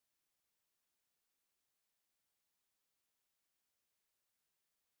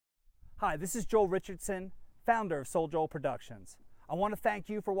Hi, this is Joel Richardson, founder of Soul Joel Productions. I want to thank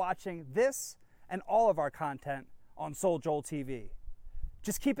you for watching this and all of our content on Soul Joel TV.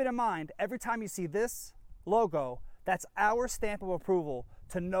 Just keep it in mind, every time you see this logo, that's our stamp of approval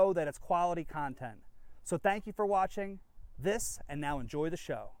to know that it's quality content. So thank you for watching this, and now enjoy the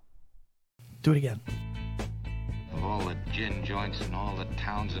show. Do it again. Of all the gin joints in all the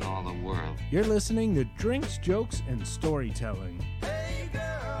towns in all the world. You're listening to Drinks, Jokes, and Storytelling.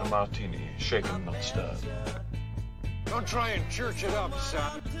 A martini, shaken, not stirred. Don't try and church it up,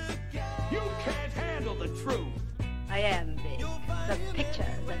 son. You can't handle the truth. I am big. The pictures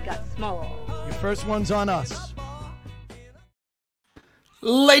have got small. Your first one's on us.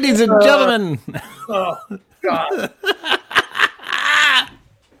 Ladies and gentlemen. Oh, God.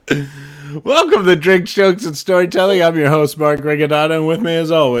 Welcome to Drinks, Jokes, and Storytelling. I'm your host, Mark Rigodano, and with me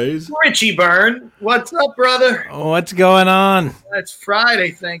as always, Richie Byrne. What's up, brother? what's going on? It's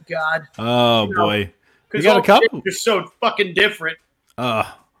Friday, thank God. Oh, boy. You Because got a couple? You're so fucking different.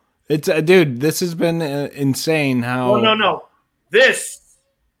 It's dude, this has been insane how... No. This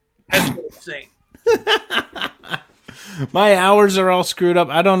has been insane. My hours are all screwed up.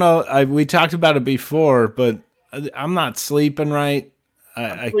 I don't know. We talked about it before, but I'm not sleeping right.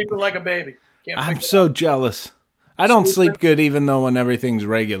 I'm sleeping like a baby. I'm so jealous. I don't sleep good even though when everything's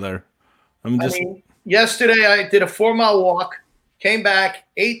regular. Yesterday I did a 4-mile walk, came back,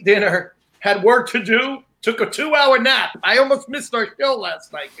 ate dinner, had work to do, took a 2-hour nap. I almost missed our show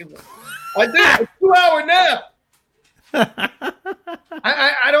last night. I did a 2-hour nap.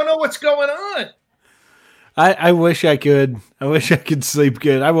 I don't know what's going on. I wish I could. I wish I could sleep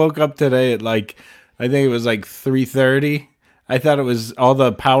good. I woke up today at I think it was 3:30. I thought it was all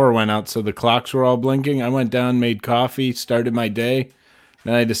the power went out, so the clocks were all blinking. I went down, made coffee, started my day.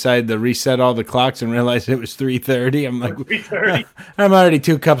 Then I decided to reset all the clocks and realized it was 3:30. I'm like, 3:30. I'm already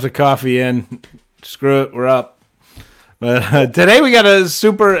 2 cups of coffee in. Screw it, we're up. But today we got a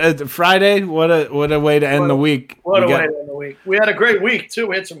super Friday. What a way to end the week. What a way to end the week. We had a great week, too.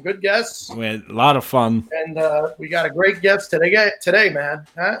 We had some good guests. We had a lot of fun. And we got a great guest today, man.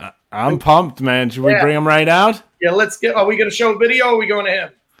 Huh? I'm pumped, man. Should we bring him right out? Yeah, are we going to show a video or are we going to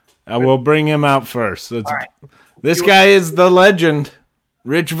him? We'll bring him out first. All right. This guy is the legend.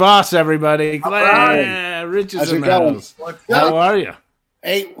 Rich Voss, everybody. Right. Rich is How's in it the going? house. How are you?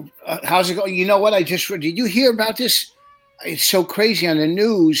 Hey, how's it going? You know what? I just read. Did you hear about this? It's so crazy on the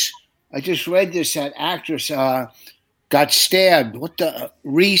news. I just read this. That actress got stabbed. What the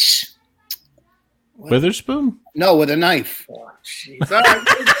Reese? Witherspoon? No, with a knife. Oh, jeez. All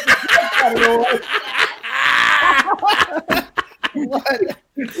right. What?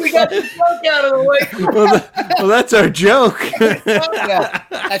 We got the joke out of the way. Well, that's our joke. Yeah,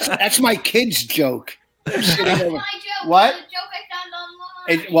 that's my kid's joke. I'm sitting over. What? The joke I found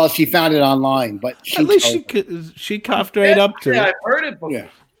online. Well, she found it online, but At least she coughed right up to Yeah, it. I've heard it before.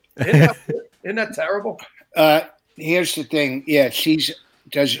 Yeah. Isn't that terrible? Here's the thing. Yeah, she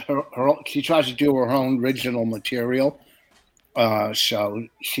tries to do her own original material. So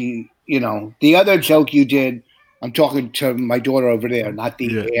she, the other joke you did. I'm talking to my daughter over there, not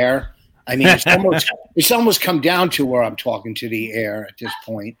the air. I mean, it's almost come down to where I'm talking to the air at this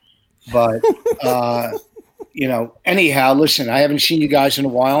point. But anyhow, listen, I haven't seen you guys in a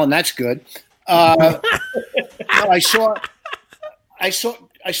while, and that's good. I saw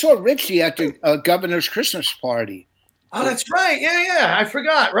Richie at the governor's Christmas party. Oh, that's right. Yeah. I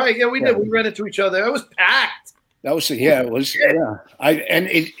forgot. Right. Yeah, we did. We ran into each other. It was packed. That was it was. Yeah.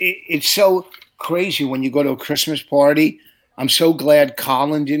 It's so crazy when you go to a Christmas party. I'm so glad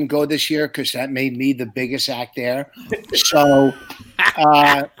Colin didn't go this year because that made me the biggest act there. So,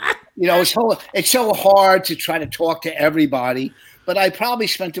 it's so hard to try to talk to everybody. But I probably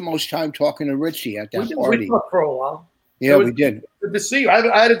spent the most time talking to Richie at that party. We talked for a while. Yeah, we did. Good to see you.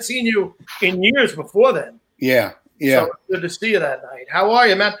 I hadn't seen you in years before then. Yeah. So good to see you that night. How are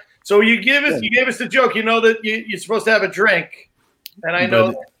you, man? So you gave us the joke. You know that you're supposed to have a drink, and I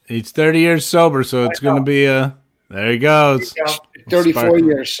know he's 30 years sober, so it's going to be there he goes. 34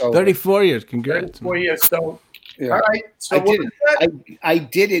 years sober. 34 years. Congrats. 34 years. So yeah. all right. So I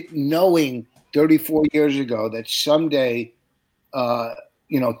did it knowing 34 years ago that someday,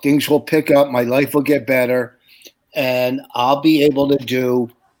 things will pick up, my life will get better, and I'll be able to do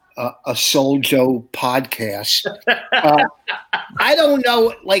a Soul Joe podcast. I don't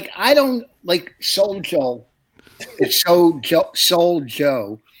know, Soul Joe. It's Soul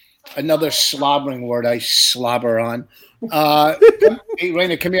Joe. Another slobbering word I slobber on. Hey,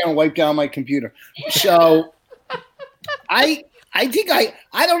 Raina, come here and wipe down my computer. So I think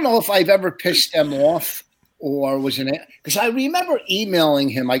I don't know if I've ever pissed them off or was it? Because I remember emailing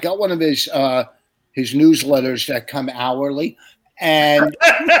him. I got one of his newsletters that come hourly, and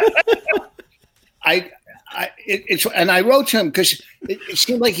I wrote to him because it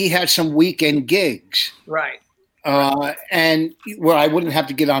seemed like he had some weekend gigs, Right. And where I wouldn't have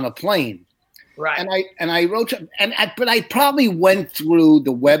to get on a plane. Right. And I wrote to him, but I probably went through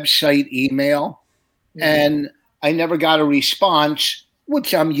the website email, and I never got a response,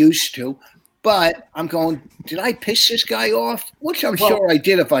 which I'm used to. But I'm going, did I piss this guy off? Which I'm sure I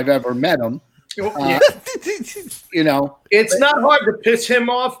did if I've ever met him. You know, it's not hard to piss him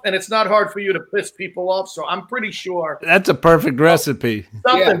off, and it's not hard for you to piss people off. So I'm pretty sure That's a perfect recipe.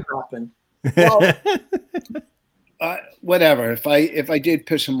 something happened. well, whatever. If I did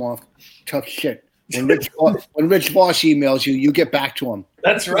piss him off, tough shit. When Rich Voss emails you, you get back to him.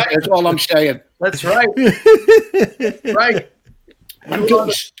 That's right. That's all I'm saying. That's right. Right. I'm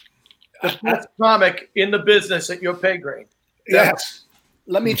doing, The best comic in the business at your pay grade. yes.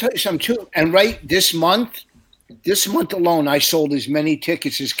 Let me tell you something too. And this month alone, I sold as many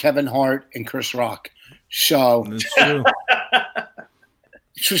tickets as Kevin Hart and Chris Rock. So That's true.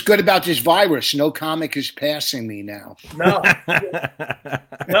 this was good about this virus. No comic is passing me now.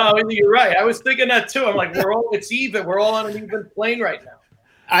 No, you're right. I was thinking that too. I'm like, it's even. We're all on an even plane right now.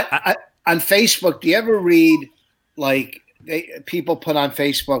 I on Facebook, do you ever read like people put on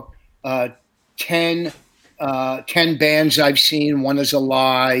Facebook 10 bands I've seen, one is a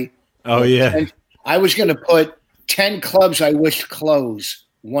lie. Oh yeah. And I was going to put 10 clubs I wish close,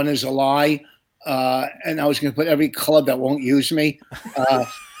 one is a lie. And I was going to put every club that won't use me.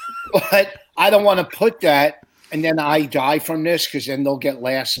 But I don't want to put that and then I die from this because then they'll get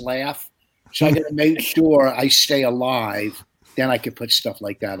last laugh. So I got to make sure I stay alive. Then I could put stuff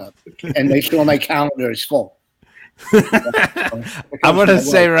like that up and make sure my calendar is full. I'm going to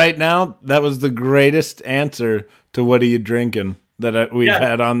say right now, that was the greatest answer to what are you drinking that we've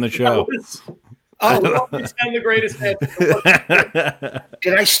had on the show. The greatest answer.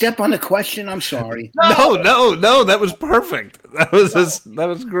 Did I step on a question? I'm sorry. No, that was perfect. That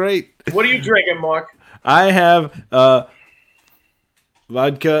was great. What are you drinking, Mark? I have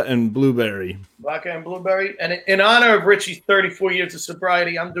vodka and blueberry. Vodka and blueberry. And in honor of Richie's 34 years of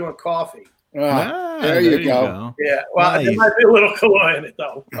sobriety, I'm doing coffee. There you go. Yeah, well, Nice. there might be a little Kahlua in it,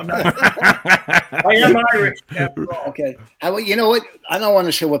 though. I'm not. I am Irish, after all. Okay. You know what? I don't want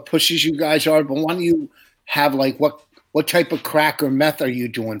to say what pussies you guys are, but why don't you have like what type of crack or meth are you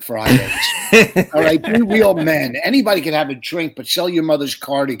doing Fridays? All right, be real men. Anybody can have a drink, but sell your mother's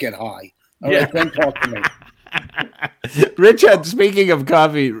car to get high. All right, then talk to me. Richard, speaking of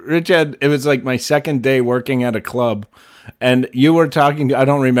coffee, Richard, it was like my second day working at a club, and you were talking, I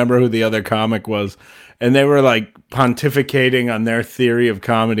don't remember who the other comic was, and they were like pontificating on their theory of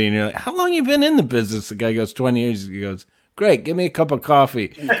comedy, and you're like, how long you been in the business? The guy goes, 20 years. He goes, great, give me a cup of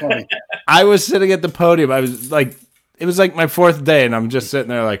coffee. I was sitting at the podium. I was like, it was like my fourth day, and I'm just sitting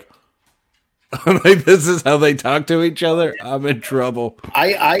there like, like this is how they talk to each other? I'm in trouble.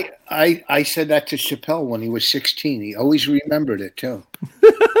 I said that to Chappelle when he was 16. He always remembered it too.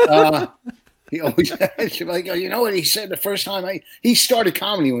 He always like, you know what he said the first time he started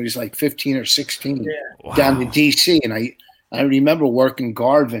comedy when he was like 15 or 16 down in DC, and I remember working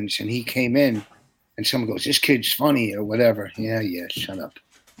Garvin's, and he came in, and someone goes, "This kid's funny" or whatever. Yeah, shut up.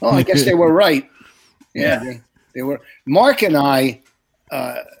 Oh, I guess they were right. Yeah, they were. Mark and I.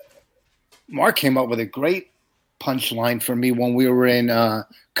 Mark came up with a great punchline for me when we were in Cabo.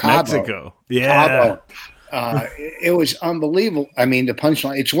 Mexico. Yeah. Cabo. It was unbelievable. I mean, the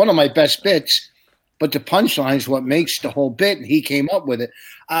punchline, it's one of my best bits, but the punchline is what makes the whole bit, and he came up with it.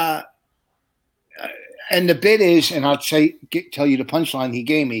 And the bit is, and I'll tell you the punchline he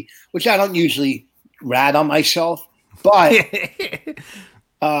gave me, which I don't usually rat on myself, but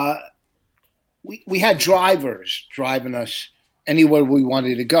we had drivers driving us anywhere we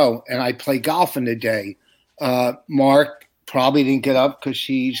wanted to go, and I play golf in the day. Mark probably didn't get up because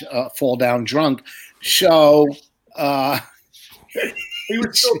he's fall down drunk, so he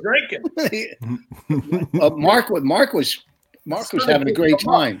was still drinking. Mark was having a great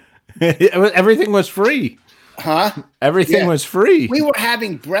time. Everything was free. Huh? Everything was free. We were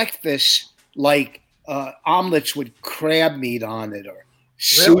having breakfast like omelets with crab meat on it, or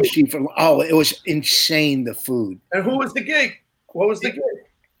sushi it was insane, the food. And who was the gig? What was the gig?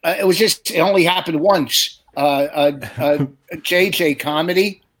 It only happened once. JJ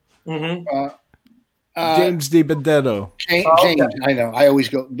Comedy. Mm-hmm. James DiBenedetto. James, I know. I always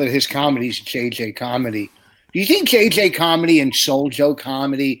go, but his comedy's JJ Comedy. Do you think JJ Comedy and Soul Joe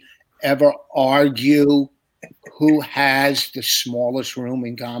Comedy ever argue who has the smallest room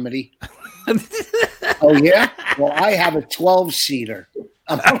in comedy? Oh yeah. Well, I have a 12-seater.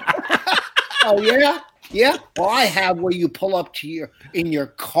 Oh yeah. Yeah. Well, I have where you pull up to in your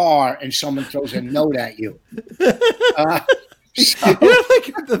car and someone throws a note at you. You're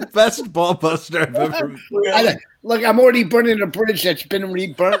like the best ball buster I've ever. Look, I'm already burning a bridge that's been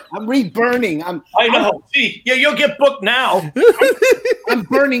reburnt. I'm reburning. I know. See, yeah, you'll get booked now. I'm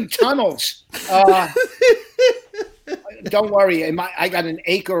burning tunnels. Don't worry. I got an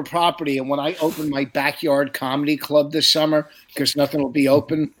acre of property, and when I open my backyard comedy club this summer, because nothing will be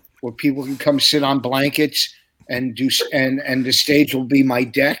open, where people can come sit on blankets and the stage will be my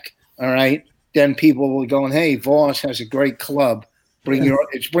deck. All right. Then people will go, hey, Voss has a great club. Bring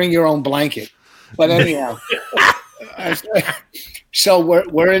your own blanket. But anyhow, so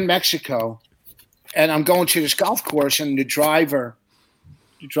we're in Mexico, and I'm going to this golf course, and the driver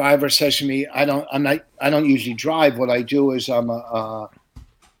says to me, I don't usually drive. What I do is I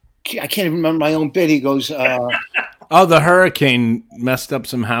can't even remember my own bit. He goes, oh, the hurricane messed up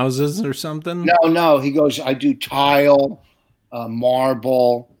some houses or something? No. He goes, I do tile,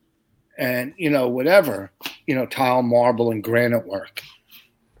 marble, and, whatever, tile, marble, and granite work.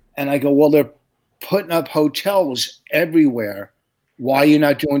 And I go, well, they're putting up hotels everywhere. Why are you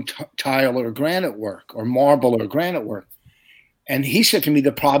not doing tile or granite work or marble or granite work? And he said to me,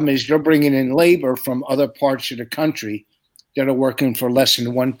 the problem is they're bringing in labor from other parts of the country that are working for less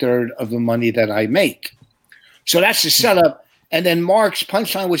than 1/3 of the money that I make. So that's the setup. And then Mark's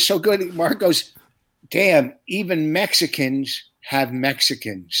punchline was so good. Mark goes, damn, even Mexicans have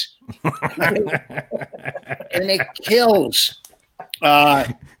Mexicans. And it kills.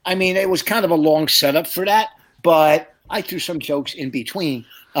 It was kind of a long setup for that, but I threw some jokes in between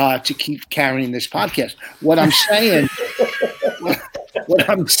to keep carrying this podcast. What I'm saying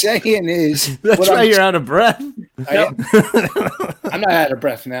is... That's why you're out of breath. I'm not out of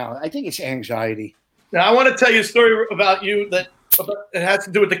breath now. I think it's anxiety. Now, I want to tell you a story about you that it has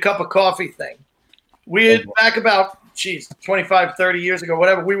to do with the cup of coffee thing. We had, back about, 25, 30 years ago,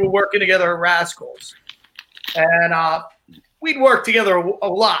 whatever, we were working together at Rascals. And we'd worked together a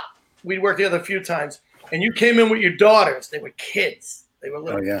lot. We'd worked together a few times. And you came in with your daughters. They were kids. They were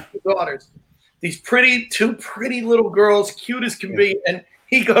little daughters. These two pretty little girls, cute as can be. And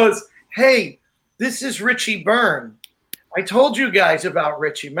he goes, hey, this is Richie Byrne. I told you guys about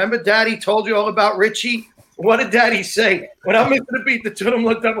Richie. Remember Daddy told you all about Richie? What did Daddy say? When I'm missing the beat, the two of them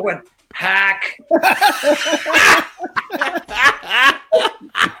looked up and went, hack. I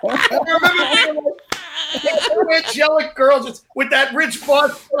remember angelic girls with that rich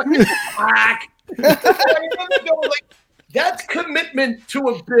boss fucking hack. I remember going like, that's commitment to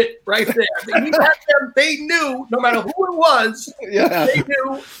a bit right there. They knew, no matter who it was, they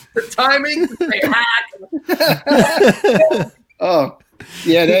knew the timing. They hacked. Oh,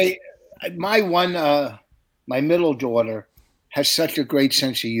 yeah. My middle daughter has such a great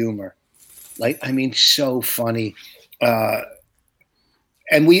sense of humor. So funny. And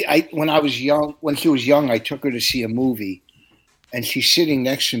when she was young, I took her to see a movie, and she's sitting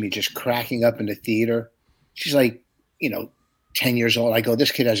next to me just cracking up in the theater. She's like, 10 years old. I go,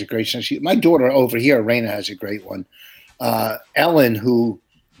 this kid has a great sense of humor. My daughter over here, Raina, has a great one. Ellen, who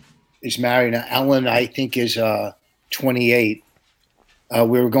is married now, Ellen, I think, is 28. We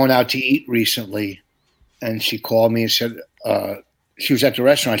were going out to eat recently, and she called me and said, she was at the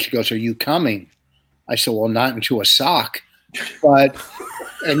restaurant. She goes, are you coming? I said, well, not into a sock. But,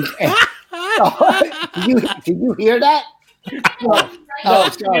 did you hear that? No,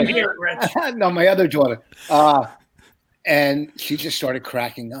 sorry. No, my other daughter. And she just started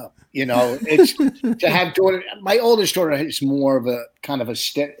cracking up. It's to have daughter. My oldest daughter is more of a kind of a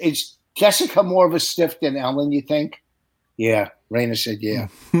stiff. Is Jessica more of a stiff than Ellen, you think? Yeah. Raina said, yeah.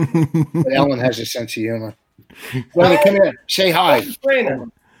 But Ellen has a sense of humor. Raina, come here. Say hi. Raina.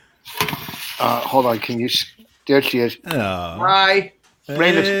 Hold on. Can you? There she is. Oh. Hi.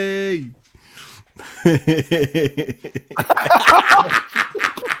 Hey.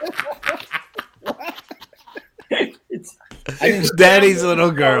 It's Daddy's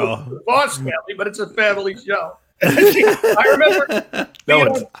little girl. Boss family, but it's a family show. I remember being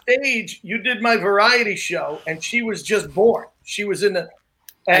on stage. You did my variety show, and she was just born. She was in the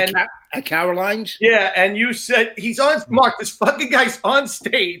at Caroline's. Yeah, and you said he's on. Mark, this fucking guy's on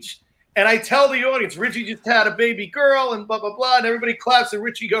stage, and I tell the audience, Richie just had a baby girl, and blah blah blah, and everybody claps, and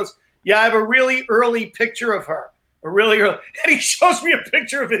Richie goes, "Yeah, I have a really early picture of her." And he shows me a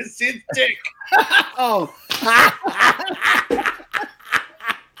picture of his dick. Oh.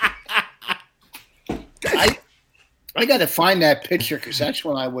 I got to find that picture because that's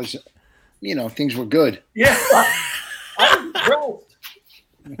when I was, things were good. Yeah. I was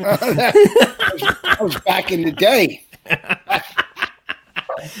That was back in the day.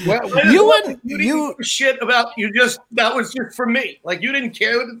 Well, You didn't give a shit about you. That was just for me. Like you didn't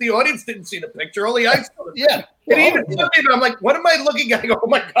care that the audience didn't see the picture. Only I saw it. Yeah. And even I'm like, what am I looking at? I go, oh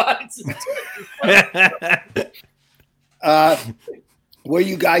my god! Where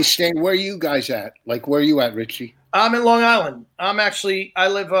you guys staying? Where are you guys at? Like, where are you at, Richie? I'm in Long Island. I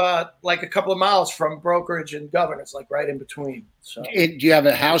live like a couple of miles from Brokerage and Governors, like right in between. So, Do you have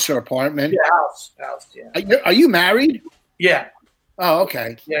a house or apartment? yeah, house. Yeah. Are you married? Yeah. Oh,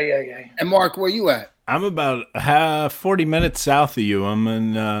 okay. Yeah. And Mark, where you at? I'm about 40 minutes south of you. I'm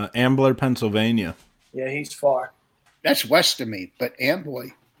in Ambler, Pennsylvania. Yeah, he's far. That's west of me, but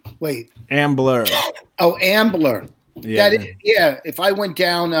Amboy. Wait. Ambler. Oh, Ambler. Yeah. Yeah. If I went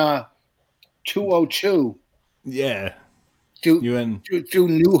down 202 Yeah. through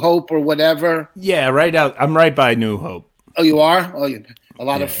New Hope or whatever. Yeah, right out. I'm right by New Hope. Oh, you are? Oh, a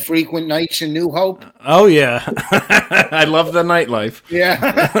lot of frequent nights in New Hope. Oh yeah, I love the nightlife. Yeah.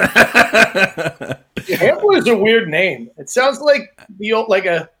 Ambler is a weird name. It sounds like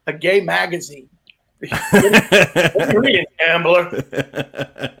a gay magazine. Reading Ambler.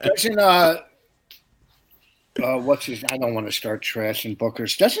 Doesn't what's his? I don't want to start trashing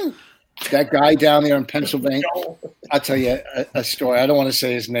Bookers. Doesn't that guy down there in Pennsylvania? I'll tell you a story. I don't want to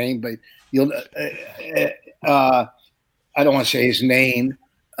say his name, but you'll. I don't want to say his name,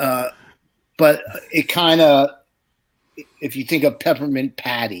 but it kind of, if you think of Peppermint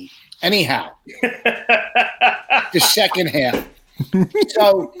Patty, anyhow, the second half.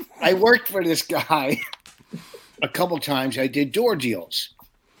 So I worked for this guy a couple times. I did door deals.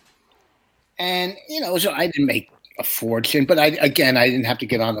 And, so I didn't make a fortune, but I didn't have to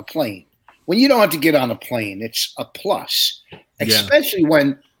get on a plane. When you don't have to get on a plane, it's a plus, especially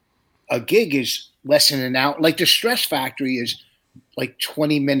when a gig is less than an hour. Like the Stress Factory is like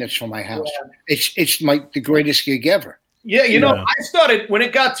 20 minutes from my house. Yeah. It's the greatest gig ever. Yeah, I started when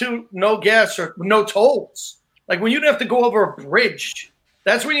it got to no gas or no tolls. Like when you didn't have to go over a bridge.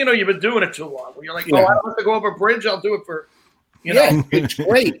 That's when you've been doing it too long. When you're like, I don't have to go over a bridge. I'll do it for, Yeah, it's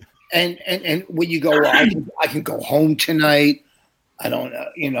great. And when you go, I can go home tonight. I don't,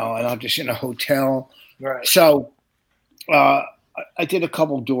 and I'm just in a hotel. Right. So, I did a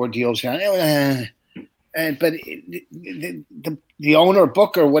couple door deals, but the owner,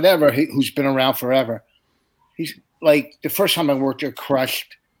 Booker, whatever, who's been around forever, he's like, the first time I worked there,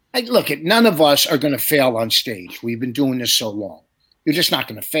 crushed. None of us are going to fail on stage. We've been doing this so long. You're just not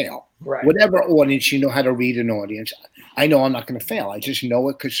going to fail. Right. Whatever audience, you know how to read an audience. I know I'm not going to fail. I just know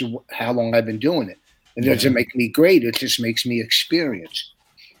it because of how long I've been doing it. It doesn't make me great. It just makes me experienced.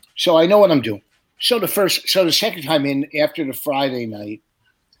 So I know what I'm doing. So the second time in, after the Friday night,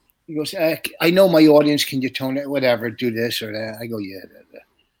 he goes, I know my audience. Can you tone it? Whatever, do this or that. I go, yeah.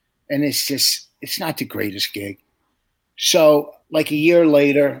 And it's not the greatest gig. So like a year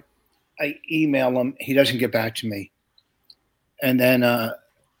later, I email him. He doesn't get back to me. And then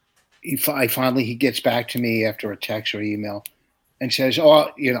he gets back to me after a text or email and says,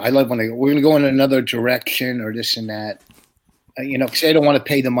 I love when we're going to go in another direction or this and that, because I don't want to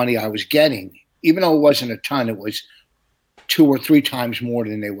pay the money I was getting. Even though it wasn't a ton, it was 2 or 3 times more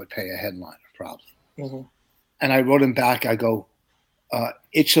than they would pay a headliner, probably. Mm-hmm. And I wrote him back. I go,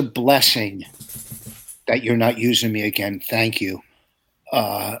 it's a blessing that you're not using me again. Thank you.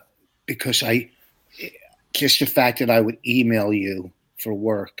 Because just the fact that I would email you for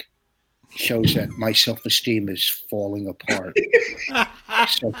work shows that my self-esteem is falling apart.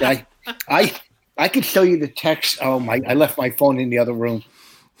 So I could show you the text. I left my phone in the other room.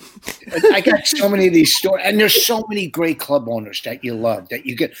 I got so many of these stories, and there's so many great club owners that you love, that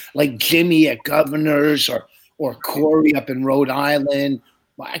you get, like Jimmy at Governors or Corey up in Rhode Island.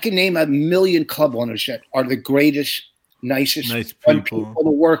 I can name a million club owners that are the greatest, nicest fun people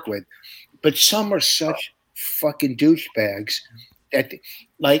to work with. But some are such fucking douchebags that,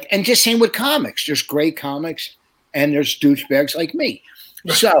 and just same with comics. There's great comics, and there's douchebags like me.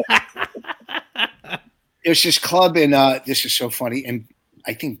 So there's this club in this is so funny, in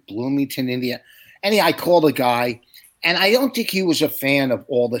I think Bloomington, Indiana. Anyhow, I called a guy, and I don't think he was a fan of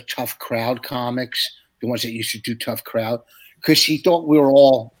all the Tough Crowd comics, the ones that used to do Tough Crowd, because he thought we were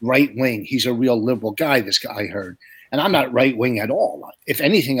all right wing. He's a real liberal guy, this guy I heard, and I'm not right wing at all. If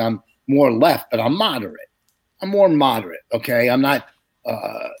anything, I'm more left, but I'm moderate. I'm more moderate. Okay, I'm not.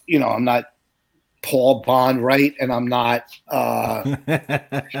 I'm not Paul Bond right, and I'm not.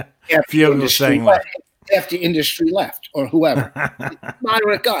 After industry left or whoever,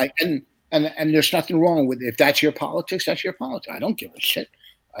 moderate guy, and there's nothing wrong with it. If that's your politics, that's your politics. I don't give a shit.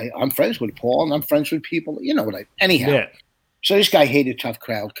 I'm friends with Paul, and I'm friends with people. You know what anyhow. Yeah. So this guy hated Tough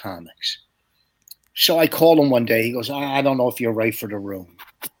Crowd Comics. So I called him one day. He goes, I don't know if you're right for the room.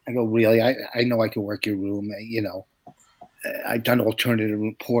 I go, really? I know I can work your room. You know, I've done alternative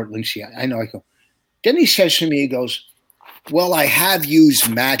in Portland. See, I know I can. Then he says to me, he goes, well, I have used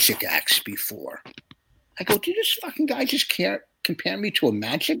Magic Axe before. I go, did this fucking guy just compare me to a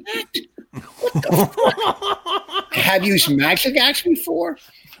Magic Axe? What the fuck? I have used Magic Axe before?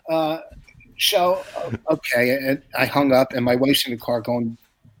 So, okay. And I hung up, and my wife's in the car going,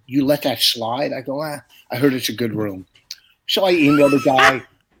 you let that slide? I go, I heard it's a good room. So I emailed the guy.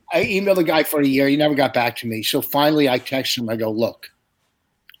 I emailed the guy for a year. He never got back to me. So finally I texted him. I go, look,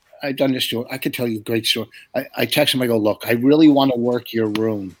 I've done this to him. I could tell you a great story. I text him. I go, look, I really want to work your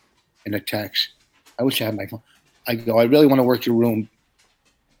room in a text. I wish I had my phone. I go, I really want to work your room,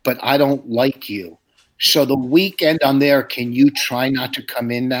 but I don't like you. So the weekend I'm there, can you try not to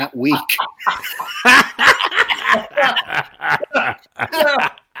come in that week?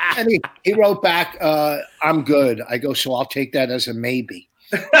 And he wrote back, I'm good. I go, so I'll take that as a maybe.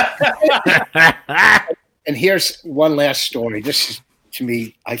 And here's one last story. This is, to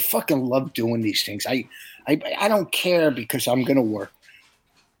me, I fucking love doing these things. I don't care because I'm going to work.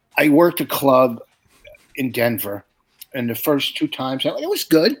 I worked a club in Denver, and the first 2 times, it was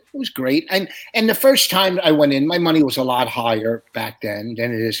good. It was great. And the first time I went in, my money was a lot higher back then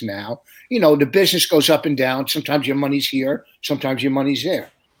than it is now. You know, the business goes up and down. Sometimes your money's here. Sometimes your money's there.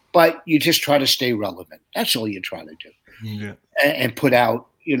 But you just try to stay relevant. That's all you try to do. Yeah. And put out,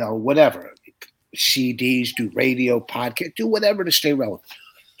 you know, whatever. CDs, do radio, podcast, do whatever to stay relevant.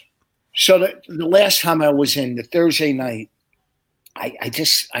 So the last time I was in, the Thursday night, I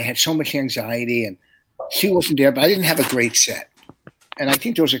had so much anxiety, and she wasn't there, but I didn't have a great set. And I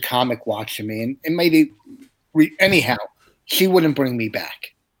think there was a comic watching me, and it made it anyhow, she wouldn't bring me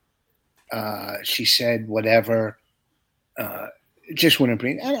back. She said whatever, just wouldn't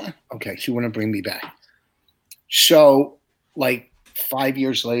bring, okay, she wouldn't bring me back. So like 4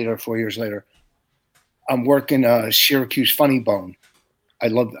 years later, I'm working Syracuse Funny Bone. I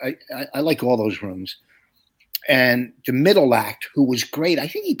like all those rooms. And the middle act, who was great, I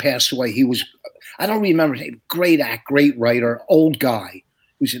think he passed away. I don't remember his name. Great act, great writer, old guy.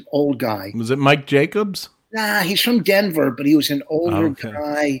 He was an old guy. Was it Mike Jacobs? Nah, he's from Denver, but he was an older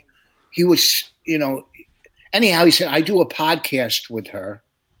guy. He was, you know, anyhow, he said, I do a podcast with her.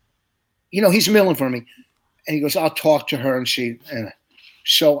 You know, he's milling for me. And he goes, I'll talk to her and see. And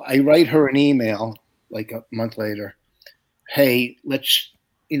so I write her an email like a month later. Hey, let's,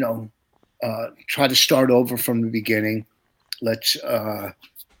 you know, try to start over from the beginning. Let's,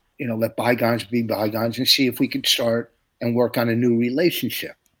 you know, let bygones be bygones and see if we could start and work on a new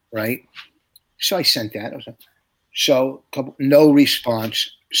relationship, right? So I sent that. So no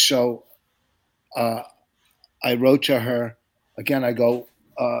response. So I wrote to her again. I go,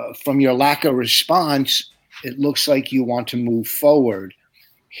 from your lack of response, it looks like you want to move forward.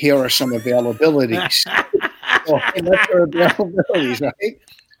 Here are some availabilities. So I left her availabilities, right?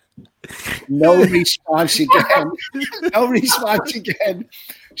 No response again. No response again.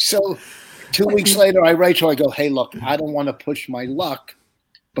 So 2 weeks later, I write to her. I go, hey, look, I don't want to push my luck,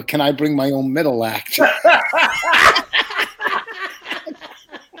 but can I bring my own middle act?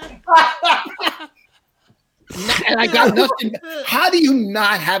 And I got nothing. How do you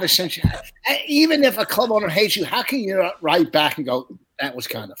not have a sense? Even if a club owner hates you, how can you not write back and go, that was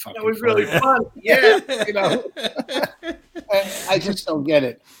kind of fucking That was really fun. Yeah. You know, I just don't get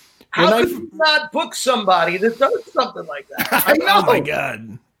it. How could you not book somebody that does something like that? I know. Oh my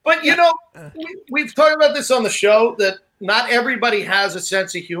God. But, you know, we've talked about this on the show, that not everybody has a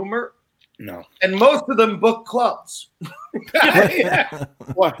sense of humor. No. And most of them book clubs. Yeah.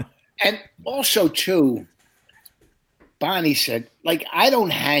 Well, and also, too, Bonnie said, like, I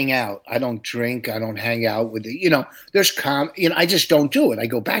don't hang out. I don't drink. I don't hang out with it. You know, I just don't do it. I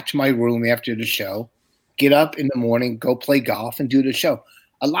go back to my room after the show, get up in the morning, go play golf, and do the show.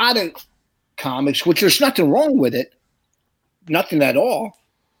 A lot of comics, which there's nothing wrong with it, nothing at all,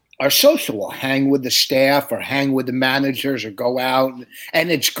 are social. Hang with the staff or hang with the managers or go out.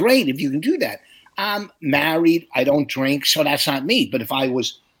 And it's great if you can do that. I'm married. I don't drink, so that's not me. But if I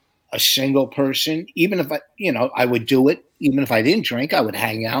was a single person, even if I would do it. Even if I didn't drink, I would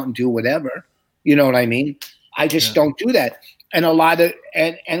hang out and do whatever. You know what I mean? I just don't do that. And a lot of,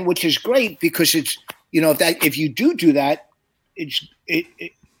 and which is great because it's, you know, if you do that,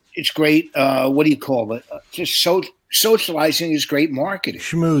 it's great. What do you call it? Just socializing is great marketing.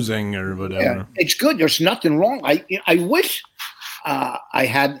 Schmoozing or whatever. Yeah, it's good. There's nothing wrong. I wish I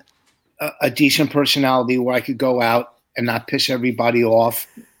had a decent personality where I could go out and not piss everybody off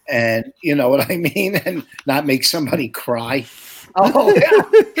and you know what I mean, and not make somebody cry. Oh, yeah.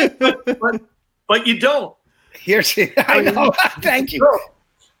 but you don't. Here's I know. Thank you.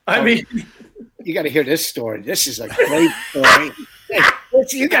 I mean, you got to hear this story. This is a great story.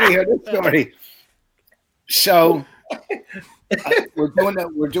 You got to hear this story. So we're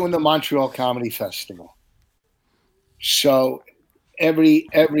doing the Montreal Comedy Festival. So every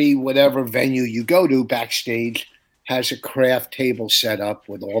whatever venue you go to backstage has a craft table set up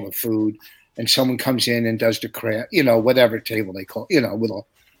with all the food, and someone comes in and does the craft, you know, whatever table they call, you know, with all.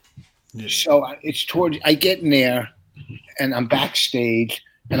 Yeah. So it's towards, I get in there and I'm backstage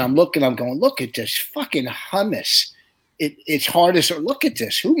and I'm going, look at this fucking hummus. It's hard as, look at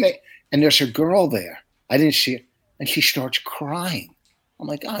this. Who made, and there's a girl there. I didn't see it. And she starts crying. I'm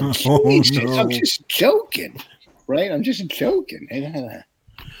like, oh, Jesus, no. I'm just joking, right? I'm just joking.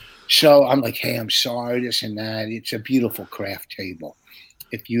 So I'm like, hey, I'm sorry, this and that. It's a beautiful craft table.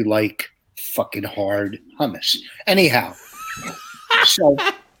 If you like fucking hard hummus. Anyhow, so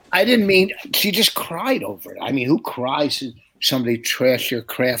I didn't mean, she just cried over it. I mean, who cries if somebody trashed your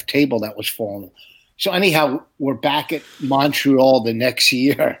craft table that was falling? So anyhow, we're back at Montreal the next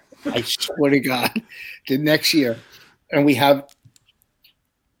year. I swear to God, the next year. And we have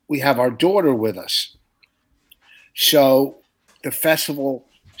our daughter with us. So the festival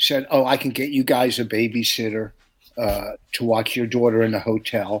said, oh, I can get you guys a babysitter to watch your daughter in the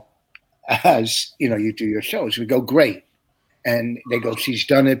hotel as, you know, you do your shows. We go, great. And they go, she's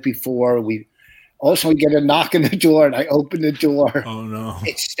done it before. We get a knock on the door, and I open the door. Oh, no.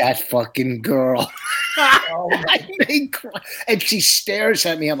 It's that fucking girl. I made cry. And she stares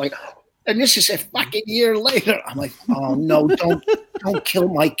at me. I'm like, and this is a fucking year later. I'm like, oh, no, don't kill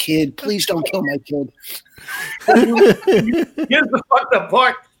my kid. Please don't kill my kid. Here's the fucked up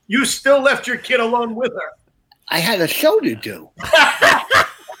part. You still left your kid alone with her. I had a show to do.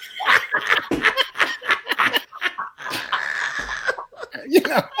 You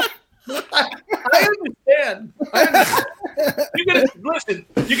know, I understand. You can listen.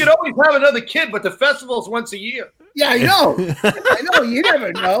 You can always have another kid, but the festival's once a year. Yeah, I know. I know. You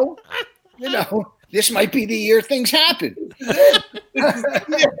never know. You know, this might be the year things happen.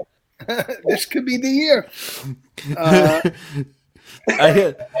 This could be the year.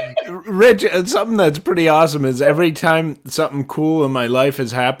 Rich, something that's pretty awesome is every time something cool in my life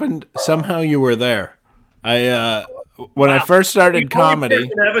has happened, somehow you were there. When I first started comedy, you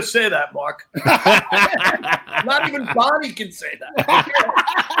can never say that, Mark. Not even Bonnie can say that.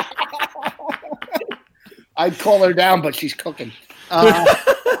 I'd call her down, but she's cooking. Then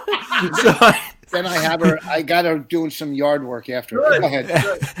I have her. I got her doing some yard work after. Good, go ahead.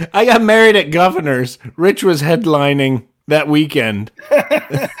 Good. I got married at Governor's. Rich was headlining that weekend.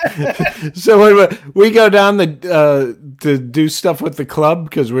 So when we go down to do stuff with the club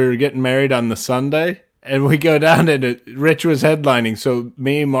because we were getting married on the Sunday. And we go down and Rich was headlining. So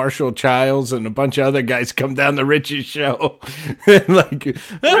me, Marshall Childs, and a bunch of other guys come down to Rich's show. And like,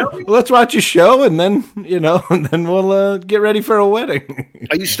 really? Let's watch a show and then, you know, and then we'll get ready for a wedding.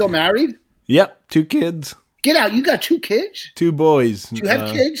 Are you still married? Yep. 2 kids. Get out. You got 2 kids? 2 boys. Do you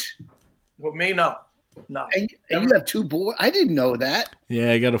have kids? Well, me, no. No. And you have 2 boys? I didn't know that.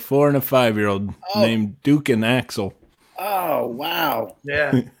 Yeah, I got a 4 and a 5-year-old named Duke and Axel. Oh, wow.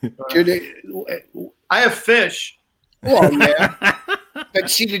 Yeah. I have fish. Well, yeah. But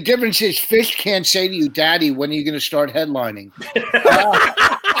see, the difference is fish can't say to you, Daddy, when are you going to start headlining?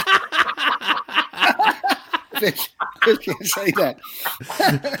 Fish can't say that.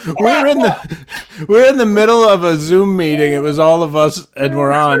 We're in the middle of a Zoom meeting. It was all of us, and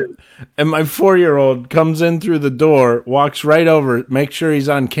we're on. And my 4-year-old comes in through the door, walks right over, makes sure he's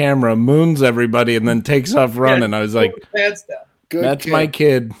on camera, moons everybody, and then takes off running. I was like, that's my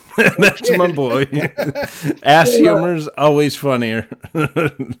kid. That's my boy. Ass humor's always funnier.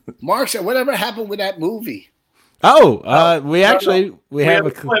 Mark said, whatever happened with that movie? We have a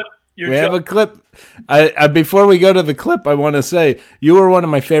clip. We have a clip. I before we go to the clip, I want to say you were one of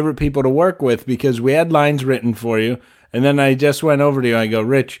my favorite people to work with because we had lines written for you, and then I just went over to you. I go,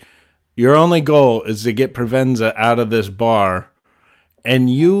 Rich, your only goal is to get Provenza out of this bar, and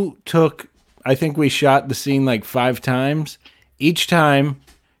you took. I think we shot the scene like 5 times. Each time,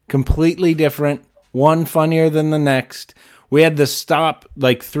 completely different. One funnier than the next. We had to stop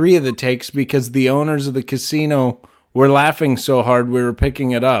like 3 of the takes because the owners of the casino were laughing so hard we were picking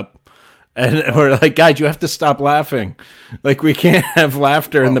it up. And we're like, guys, you have to stop laughing. Like, we can't have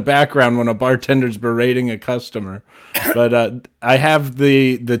laughter in the background when a bartender's berating a customer. But I have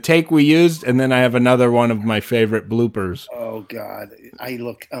the take we used, and then I have another one of my favorite bloopers. Oh, God.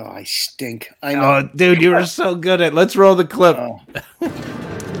 I stink. I know. Oh, dude, you were so good at it. Let's roll the clip. Oh.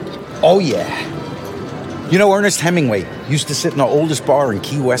 Oh, yeah. You know, Ernest Hemingway used to sit in the oldest bar in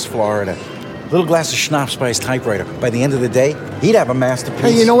Key West, Florida. Little glass of schnapps by his typewriter. By the end of the day, he'd have a masterpiece.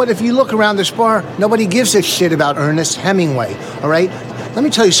 Hey, you know what? If you look around this bar, nobody gives a shit about Ernest Hemingway, all right? Let me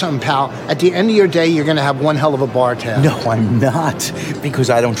tell you something, pal. At the end of your day, you're going to have one hell of a bar tab. No, I'm not. Because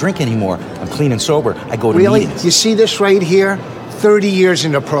I don't drink anymore. I'm clean and sober. I go to Really? meetings. You see this right here? 30 years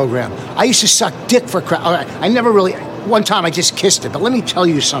in the program. I used to suck dick for crap. All right, I never really... One time I just kissed it, but let me tell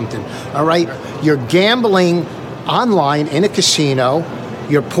you something, all right? You're gambling online in a casino.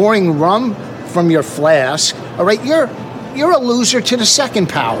 You're pouring rum from your flask, all right? You're a loser to the second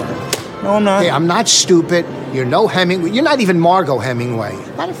power. No, I'm not. Hey, I'm not stupid. You're no Hemingway. You're not even Margot Hemingway.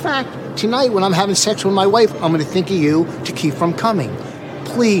 Matter of fact, tonight when I'm having sex with my wife, I'm going to think of you to keep from coming.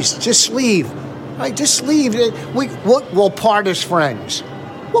 Please, just leave. All right, just leave. We'll part as friends.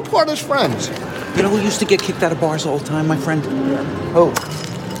 We'll part as friends. You know who used to get kicked out of bars all the time, my friend? Who?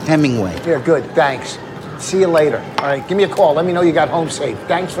 Hemingway. Here, good. Thanks. See you later. All right, give me a call. Let me know you got home safe.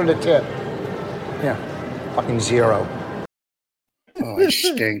 Thanks for the tip. Yeah, fucking zero. Oh, I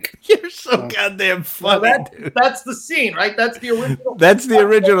stink. You're so goddamn funny, dude. That's the scene, right? That's the original. That's the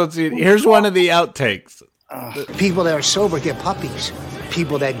original scene. Here's one of the outtakes. People that are sober get puppies.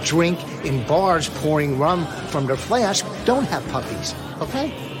 People that drink in bars pouring rum from their flask don't have puppies.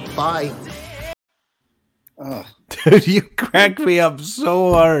 Okay? Bye. Oh. Dude, you crack me up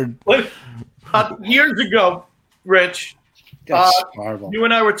so hard. Years ago, Rich, That's horrible. you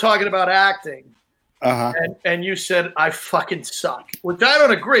and I were talking about acting. Uh-huh. And you said, I fucking suck. Which I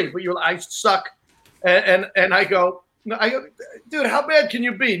don't agree, but I suck. And I go, dude, how bad can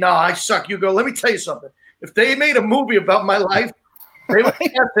you be? No, I suck. You go, let me tell you something. If they made a movie about my life, they would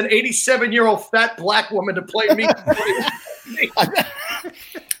cast an 87-year-old fat black woman to play me.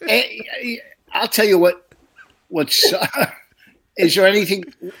 I'll tell you what's is there anything,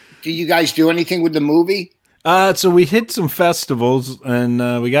 do you guys do anything with the movie? So we hit some festivals,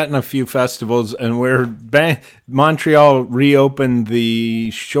 and we got in a few festivals, and Montreal reopened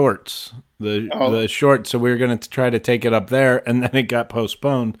the shorts, the shorts. So we were going to try to take it up there, and then it got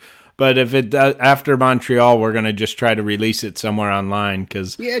postponed. But if it after Montreal, we're going to just try to release it somewhere online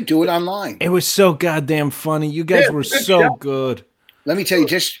because do it online. It was so goddamn funny. You guys were so good. Let me tell you,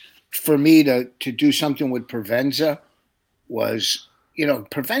 just for me to do something with Provenza was. You know,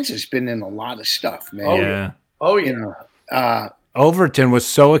 Provenza's been in a lot of stuff, man. Oh, yeah. You know, Overton was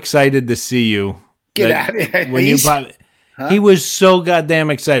so excited to see you. Get out of here. When he was so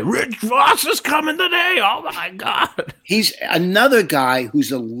goddamn excited. Rich Voss is coming today. Oh, my God. He's another guy who's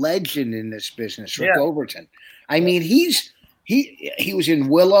a legend in this business, Rick Overton. I mean, he was in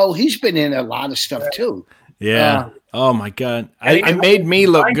Willow. He's been in a lot of stuff, too. Yeah. Oh, my God. It made me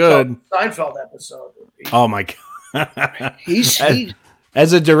look good. Seinfeld episode. Oh, my God. He's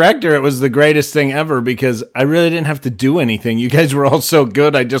As a director, it was the greatest thing ever because I really didn't have to do anything. You guys were all so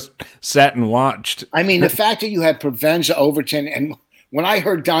good. I just sat and watched. I mean, the fact that you had Provenza, Overton, and when I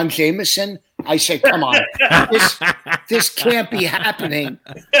heard Don Jameson, I said, come on, this can't be happening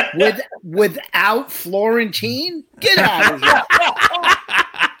without Florentine? Get out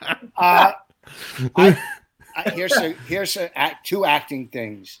of here. Here's two acting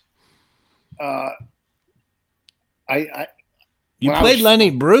things. You played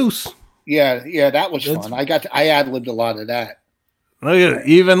Lenny Bruce. Yeah, that was fun. I ad-libbed a lot of that. Look at it.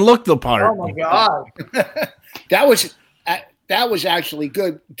 You even looked the part. Oh my God. that was actually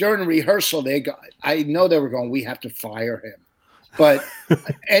good. During rehearsal, I know they were going, we have to fire him. But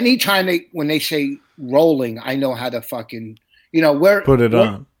anytime when they say rolling, I know how to fucking, put it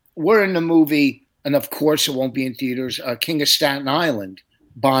on. We're in the movie, and of course it won't be in theaters, King of Staten Island,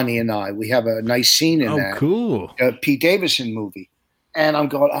 Bonnie and I. We have a nice scene in that. Oh, cool. Pete Davidson movie. And I'm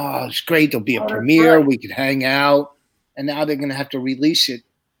going, it's great. There'll be a premiere. We could hang out. And now they're going to have to release it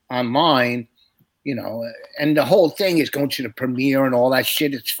online, and the whole thing is going to the premiere and all that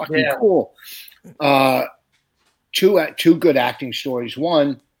shit. It's fucking cool. Two good acting stories.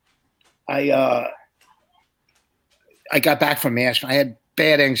 One, I got back from Aspen. I had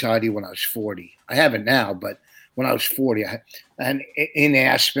bad anxiety when I was 40. I have it now, but when I was 40, and in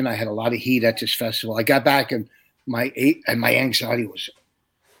Aspen, I had a lot of heat at this festival. I got back and my anxiety was.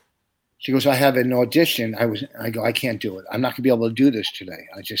 She goes, I have an audition. I go, I can't do it. I'm not going to be able to do this today.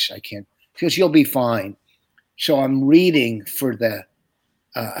 I can't. She goes, you'll be fine. So I'm reading for the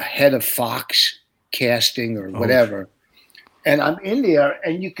head of Fox casting or whatever. And I'm in there,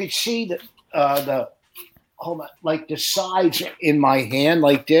 and you could see the sides in my hand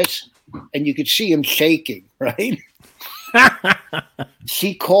like this, and you could see him shaking, right?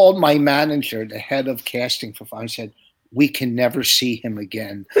 She called my manager, the head of casting for Fox, and said, we can never see him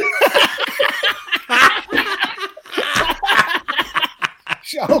again.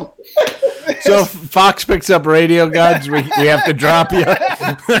 So Fox picks up Radio Gods. We have to drop you.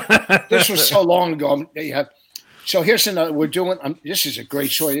 This was so long ago. So here's another. We're doing. This is a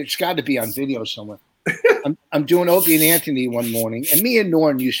great story. It's got to be on video somewhere. I'm doing Opie and Anthony one morning, and me and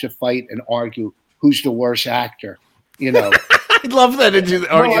Norton used to fight and argue who's the worst actor. You know, I love that.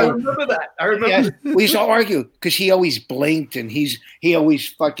 I remember that. I remember. Yeah, we used to argue because he always blinked, and he always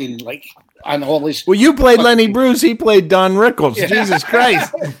fucking like on all his. Well, you played Lenny Bruce. He played Don Rickles. Yeah. Jesus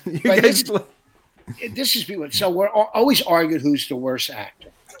Christ! This is people. So we're always arguing who's the worst actor.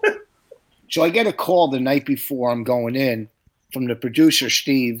 So I get a call the night before I'm going in from the producer,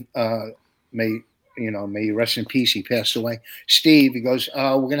 Steve. May you rest in peace. He passed away. Steve, he goes,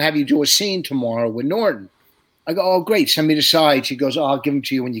 we're going to have you do a scene tomorrow with Norton. I go, oh, great. Send me the sides. He goes, I'll give them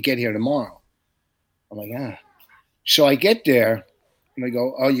to you when you get here tomorrow. I'm like, ah. So I get there and I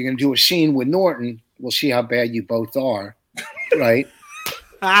go, oh, you're going to do a scene with Norton. We'll see how bad you both are. Right.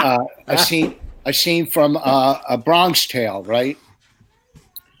 A scene from A Bronx Tale. Right.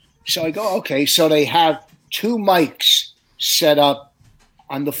 So I go, okay. So they have 2 mics set up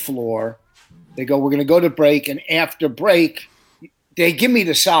on the floor. They go, we're going to go to break. And after break, they give me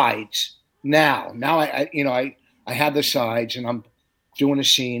the sides. Now I have the sides and I'm doing a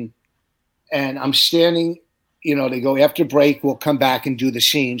scene and I'm standing, they go after break, we'll come back and do the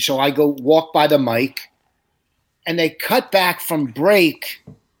scene. So I go walk by the mic and they cut back from break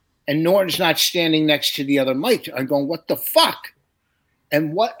and Norton's not standing next to the other mic. I'm going, what the fuck?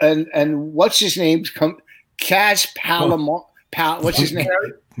 And what's his name? Kaz Palomar. What's his name?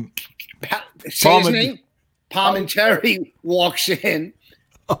 Say his name? Palminteri walks in.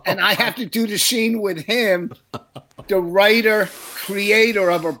 And I have to do the scene with him, the writer,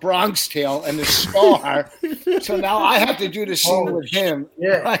 creator of A Bronx Tale, and the star. So now I have to do the scene with him.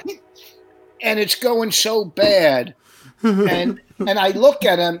 Yeah. Right? And it's going so bad. And I look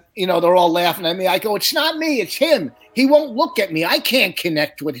at him, they're all laughing at me. I go, it's not me, it's him. He won't look at me. I can't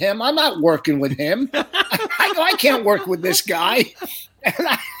connect with him. I'm not working with him. I go, I can't work with this guy. And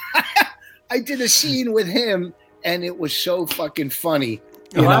I did a scene with him, and it was so fucking funny.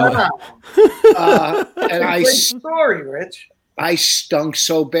 Wow. And Great story, Rich. I stunk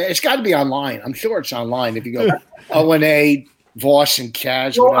so bad. It's got to be online. I'm sure it's online. If you go O&A, Voss and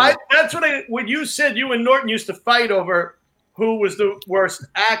Kaz. Well, that's when you said you and Norton used to fight over who was the worst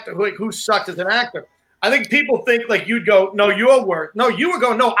actor, who sucked as an actor. I think people think like you'd go, no, you're worse. No, you were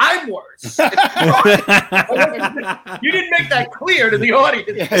going, no, I'm worse. You didn't make that clear to the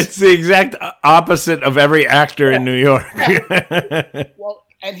audience. It's the exact opposite of every actor in New York. Well,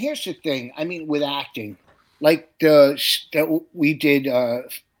 and here's the thing. I mean, with acting, like that we did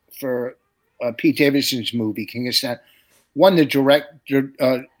for Pete Davidson's movie, King of Staten, the director,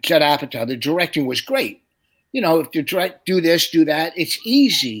 Judd Apatow, the directing was great. If you do this, do that, it's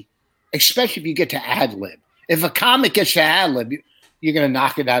easy. Especially if you get to ad-lib. If a comic gets to ad-lib, you're going to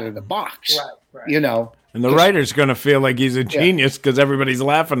knock it out of the box. Right. And the writer's going to feel like he's a genius because everybody's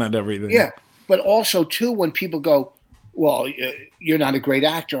laughing at everything. Yeah. But also, too, when people go, well, you're not a great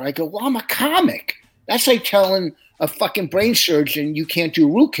actor. I go, well, I'm a comic. That's like telling a fucking brain surgeon you can't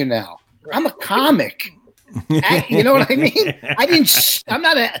do root canal. I'm a comic. You know what I mean? I didn't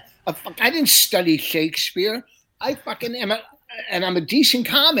study Shakespeare. I fucking am and I'm a decent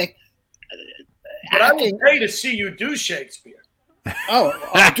comic. But I would pay to see you do Shakespeare. Oh,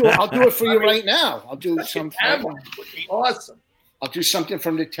 I'll do it for you right now. I'll do something. That would be awesome. I'll do something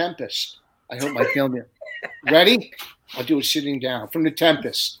from The Tempest. I hope my film here. Ready? I'll do it sitting down from The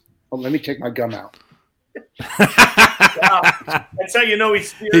Tempest. Oh, let me take my gum out. Wow. That's how you know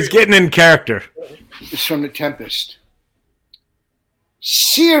he's serious. He's getting in character. It's from The Tempest.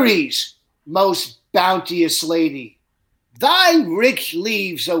 Ceres, most bounteous lady, thy rich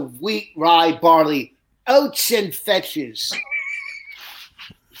leaves of wheat, rye, barley, oats, and fetches.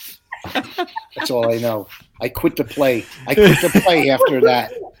 That's all I know. I quit the play. After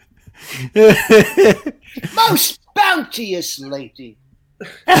that. Most bounteous lady.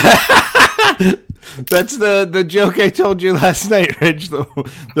 That's the joke I told you last night, Rich. The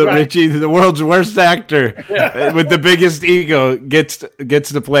right. Richie, the world's worst actor with the biggest ego, gets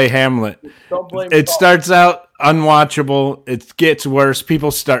to play Hamlet. It starts out unwatchable. It gets worse.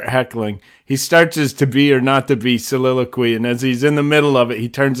 People start heckling. He starts his to be or not to be soliloquy, and as he's in the middle of it, he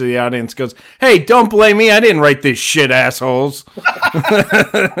turns to the audience and goes, "Hey, don't blame me. I didn't write this shit, assholes."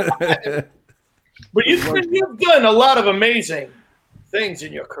 But you've done a lot of amazing things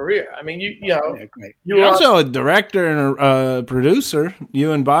in your career. I mean, you know, great. You're also a director and a producer.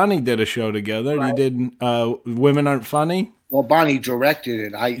 You and Bonnie did a show together. Right. You did Women Aren't Funny. Well, Bonnie directed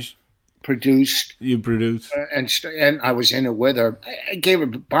it. I produced. You produced. And I was in it with her. I gave her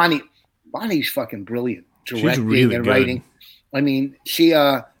Bonnie. Bonnie's fucking brilliant. Directing really and good. writing. I mean, she.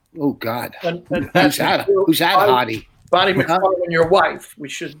 Oh God. And Who's that hottie? Bonnie McFarlane, your wife. We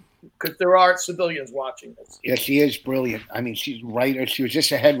should, because there are civilians watching this. Yeah, she is brilliant. I mean, she's a writer. She was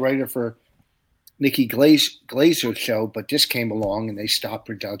just a head writer for Nikki Glazer's show, but this came along and they stopped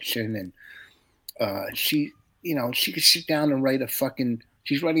production. And she, you know, she could sit down and write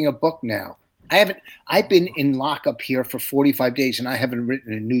she's writing a book now. I've been in lockup here for 45 days and I haven't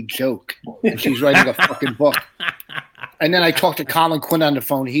written a new joke. And she's writing a fucking book. And then I talked to Colin Quinn on the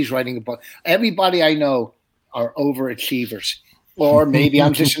phone. He's writing a book. Everybody I know are overachievers. Or maybe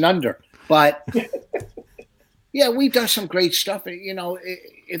I'm just an under. But yeah, we've done some great stuff. You know,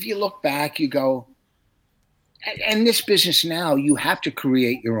 if you look back, you go, and this business now, you have to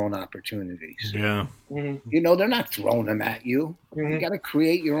create your own opportunities. Yeah. Mm-hmm. You know, they're not throwing them at you. You got to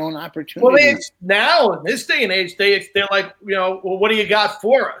create your own Well, opportunities. now in this day and age, they're like, you know, well, what do you got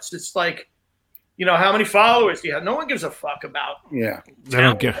for us? It's like, you know, how many followers do you have? No one gives a fuck about Yeah. They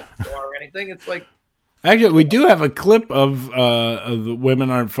don't care. or anything. It's like, Actually, we do have a clip of the Women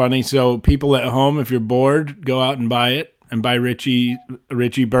Aren't Funny. So people at home, if you're bored, go out and buy it and buy Richie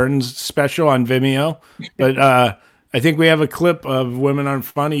Burton's special on Vimeo. But I think we have a clip of Women Aren't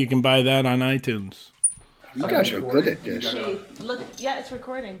Funny. You can buy that on iTunes. You guys are good at this. Look, yeah, it's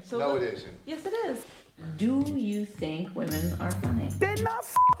recording. So No, look. it isn't. Yes, it is. Do you think women are funny? They're not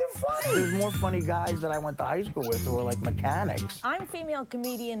fucking funny. There's more funny guys that I went to high school with who were like mechanics. I'm female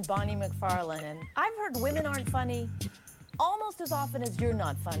comedian Bonnie McFarlane, and I've heard women aren't funny almost as often as you're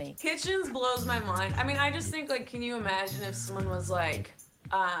not funny. Kitchens blows my mind. I mean, I just think, like, can you imagine if someone was like,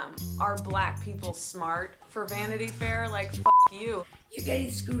 are black people smart for Vanity Fair? Like, fuck you. You're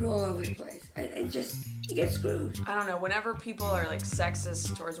getting screwed all over the place. You get screwed. I don't know. Whenever people are like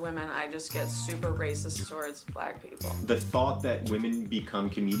sexist towards women, I just get super racist towards black people. The thought that women become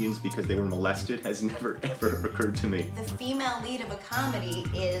comedians because they were molested has never, ever occurred to me. The female lead of a comedy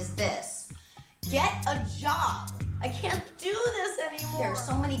is this. Get a job. I can't do this anymore. There are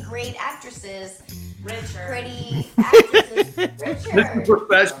so many great actresses. Richer. Pretty actresses. Richer.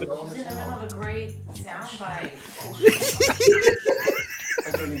 Professional. I don't have a great soundbite.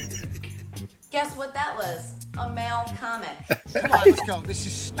 Guess what that was? A male comic. Come on, let's go. This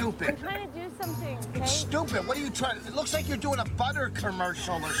is stupid. I'm trying to do something, okay? It's stupid. What are you trying? It looks like you're doing a butter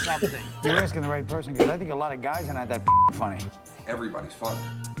commercial or something. You're asking the right person because I think a lot of guys are not that funny. Everybody's funny.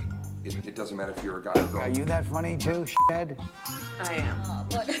 It doesn't matter if you're a guy or a girl. Are you that funny too, shithead? I am.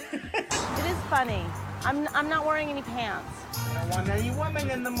 It is funny. I'm not wearing any pants. I don't want any women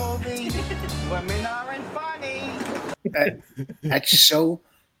in the movie. Women aren't funny. That's so.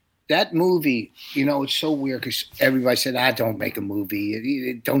 That movie, you know, it's so weird because everybody said, don't make a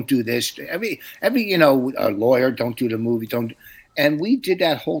movie. Don't do this. Every you know, a lawyer, don't do the movie. Don't. And we did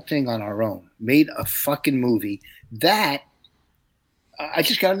that whole thing on our own. Made a fucking movie. That, I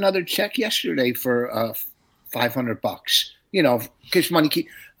just got another check yesterday for $500. You know, because money keep.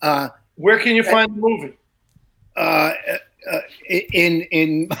 Where can you find the movie?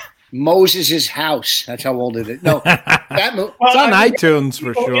 In Moses' house. That's how old it is. No, that movie. It's on iTunes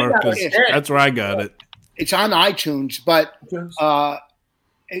for sure. 'Cause that's where I got it. It's on iTunes, but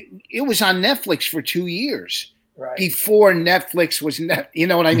it was on Netflix for 2 years. Right. Before Netflix was, you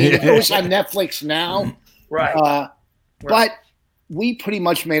know what I mean? It was on Netflix now. Right. But we pretty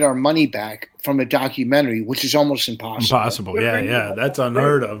much made our money back from a documentary, which is almost impossible. Impossible. Yeah. That's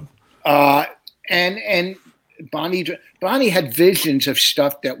unheard of. And Bonnie had visions of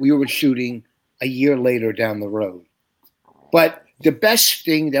stuff that we were shooting a year later down the road. But the best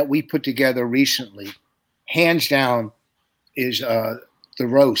thing that we put together recently, hands down, is the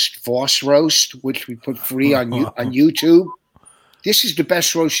roast, Voss roast, which we put free on YouTube. This is the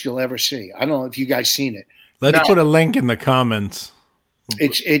best roast you'll ever see. I don't know if you guys seen it. Let's put a link in the comments.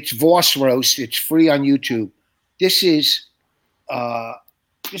 It's Voss roast. It's free on YouTube. This is a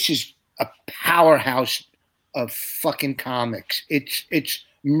powerhouse of fucking comics. It's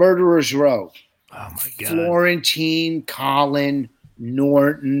Murderer's Row. Oh my God. Florentine, Colin,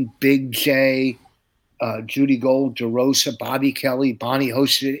 Norton, Big J, Judy Gold, DeRosa, Bobby Kelly, Bonnie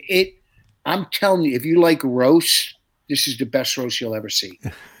hosted it. I'm telling you, if you like roast, this is the best roast you'll ever see.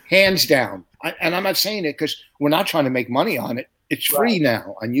 Hands down. And I'm not saying it because we're not trying to make money on it. It's free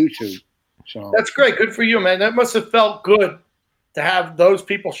now on YouTube. So that's great. Good for you, man. That must have felt good to have those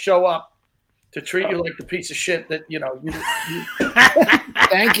people show up to treat you like the piece of shit that you.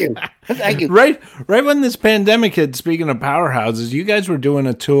 Thank you. Right when this pandemic hit, speaking of powerhouses, you guys were doing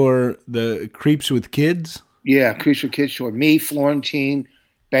a tour, the Creeps with Kids. Yeah, Creeps with Kids tour. Me, Florentine,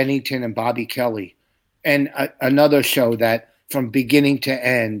 Bennington, and Bobby Kelly, and another show that from beginning to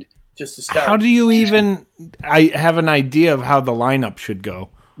end. How do you even? I have an idea of how the lineup should go.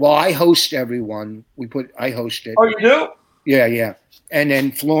 Well, I host everyone. I host it. Oh, you do? Yeah. And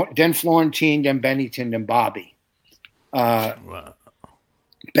then Florentine, then Bennington, then Bobby.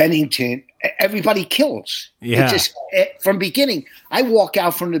 Bennington, everybody kills. Yeah. It's just from beginning. I walk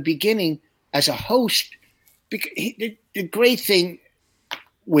out from the beginning as a host. Because the great thing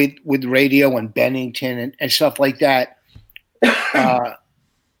with radio and Bennington and stuff like that,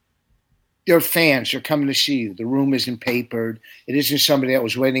 they're fans. They're coming to see you. The room isn't papered. It isn't somebody that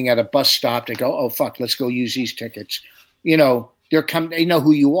was waiting at a bus stop to go, oh, fuck, let's go use these tickets. They know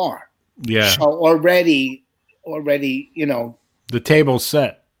who you are. Yeah. So already, the table's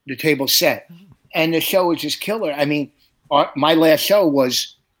set. The table's set. And the show is just killer. I mean, my last show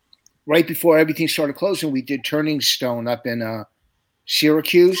was right before everything started closing. We did Turning Stone up in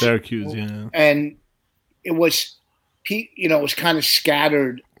Syracuse. Yeah. And it was, it was kind of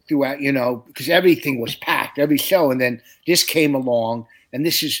scattered throughout, because everything was packed, every show. And then this came along, and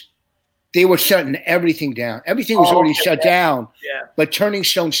they were shutting everything down. Everything was already shut down. Yeah. But Turning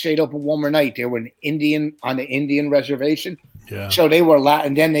Stone stayed open one more night. They were on the Indian reservation. Yeah. So they were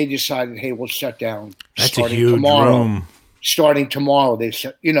and then they decided, hey, we'll shut down. That's a huge room. Starting tomorrow, they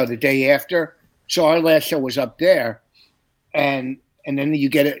shut, the day after. So our last show was up there, and then you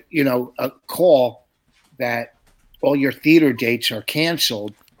get a call that all your theater dates are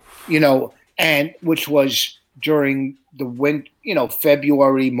canceled. And which was during the winter,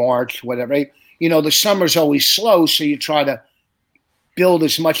 February, March, whatever. The summer's always slow, so you try to build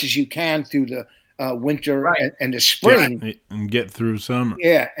as much as you can through the winter and the spring. And get through summer.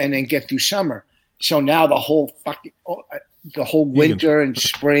 Yeah, and then get through summer. So now the whole winter and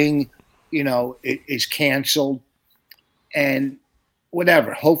spring, is canceled. And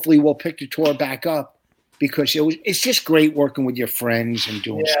whatever. Hopefully we'll pick the tour back up. Because it's just great working with your friends and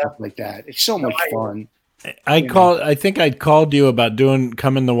doing stuff like that. It's so much fun. I think I'd called you about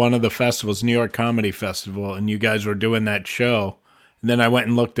coming to one of the festivals, New York Comedy Festival, and you guys were doing that show. And then I went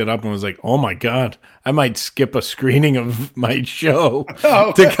and looked it up and was like, oh my God, I might skip a screening of my show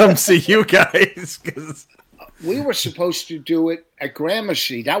to come see you guys. We were supposed to do it at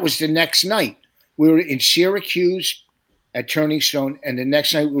Gramercy. That was the next night. We were in Syracuse at Turning Stone, and the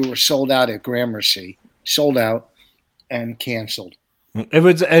next night we were sold out at Gramercy. Sold out and canceled.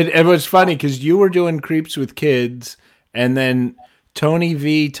 It was funny because you were doing Creeps with Kids, and then Tony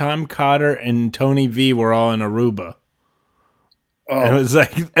V, Tom Cotter, and Tony V were all in Aruba. Oh. And it was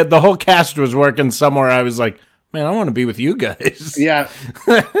like the whole cast was working somewhere. I was like, man, I want to be with you guys. Yeah.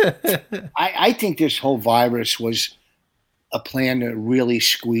 I think this whole virus was a plan to really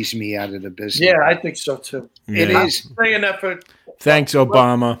squeeze me out of the business. Yeah, I think so too. Yeah. It is. I'm saying that for thanks,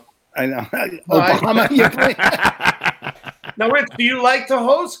 Obama. I know. Obama. Now, Rich, do you like to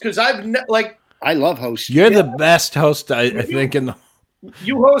host? Because I love hosting. You're the best host, I think.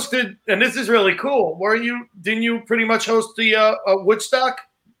 You hosted, and this is really cool. Didn't you pretty much host the Woodstock?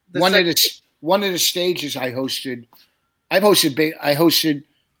 One of the stages I hosted. I hosted.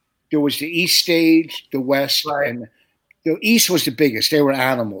 There was the East stage, the West, and the East was the biggest. They were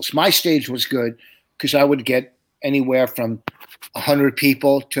animals. My stage was good because I would get anywhere from 100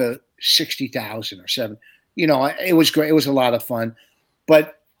 people to 60,000 or 7. It was great. It was a lot of fun.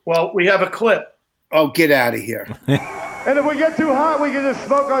 But we have a clip. Oh, get out of here. And if we get too hot, we can just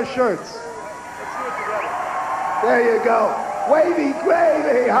smoke our shirts. Let's do it together. There you go. Wavy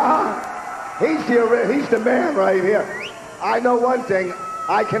gravy, huh? He's the man right here. I know one thing.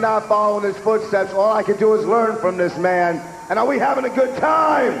 I cannot follow in his footsteps. All I can do is learn from this man. And are we having a good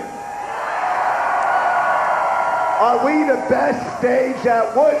time? Are we the best stage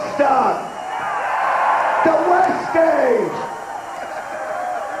at Woodstock? The West Stage!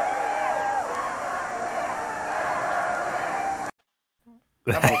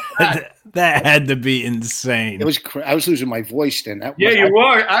 That had to be insane. It was. I was losing my voice then. You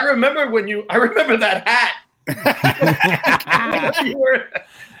were. I remember that hat.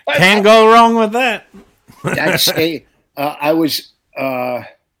 Can't go wrong with that.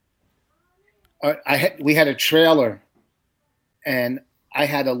 We had a trailer, and I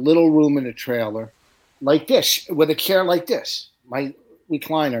had a little room in a trailer like this with a chair like this, my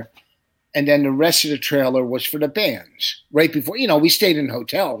recliner. And then the rest of the trailer was for the bands. Right before, we stayed in a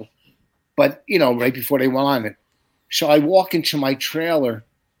hotel, but, right before they went on it. So I walk into my trailer,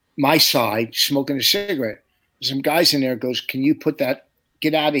 my side smoking a cigarette. Some guys in there goes, "Can you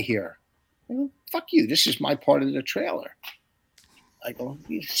get out of here?" I go, "Fuck you. This is my part of the trailer." I go,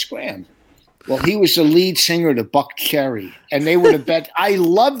 "You scram." Well, he was the lead singer to Buck Cherry, and they would have bet. I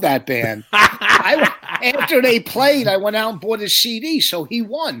love that band. After they played, I went out and bought his CD, so he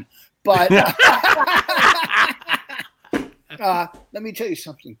won. But let me tell you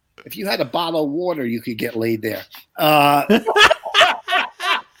something. If you had a bottle of water, you could get laid there.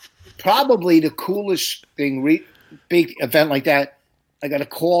 Probably the coolest thing, big event like that, I got a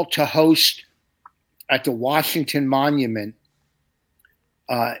call to host at the Washington Monument.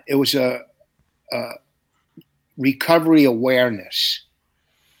 It was a recovery awareness.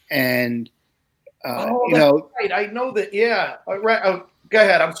 And, right. I know that. Yeah. Right. Oh, go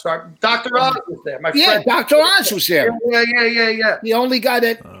ahead. I'm sorry. Dr. Oz was there. My friend. Dr. Oz was there. Yeah. The only guy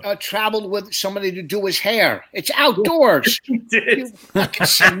that traveled with somebody to do his hair. It's outdoors. He did.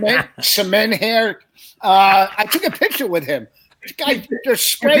 Cement hair. I took a picture with him. This guy, they're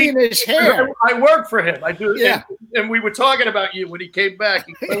spraying his hair. I work for him. I do. Yeah. And we were talking about you when he came back.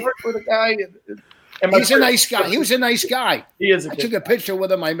 I work for the guy. And he's a nice guy. He was a nice guy. He is. I took a picture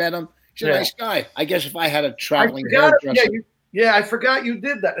with him. I met him. He's a nice guy. I guess if I had a traveling hairdresser. Yeah, I forgot you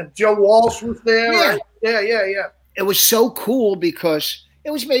did that. And Joe Walsh was there. Yeah. Right? Yeah. It was so cool because it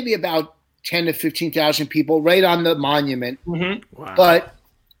was maybe about 10 to 15,000 people right on the monument. Mm-hmm. Wow. But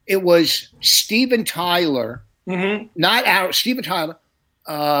it was Steven Tyler, Mm-hmm. Steven Tyler,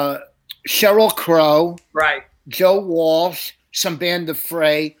 Sheryl Crow, right? Joe Walsh, some band The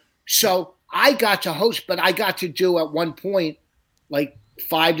Fray. So I got to host, but I got to do at one point like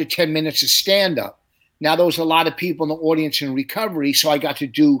 5 to 10 minutes of stand-up. Now there was a lot of people in the audience in recovery, so I got to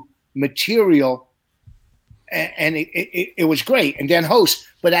do material, and it was great. And then host.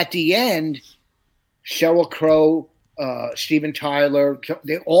 But at the end, Sheryl Crow, Steven Tyler,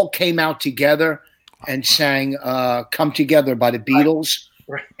 they all came out together and sang "Come Together" by the Beatles.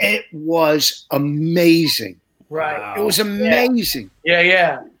 Right. It was amazing. Right. Wow. It was amazing.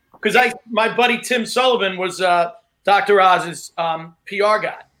 Yeah. Because my buddy Tim Sullivan was Dr. Oz's PR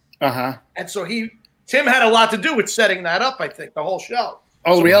guy. Uh-huh. And so Tim had a lot to do with setting that up, I think, the whole show.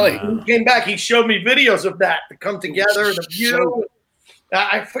 Oh, so really? When he came back, he showed me videos of that, to come together, the view.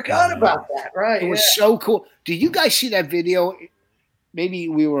 I forgot about that, right? It was so cool. Did you guys see that video? Maybe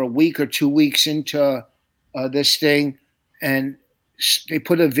we were a week or 2 weeks into this thing, and they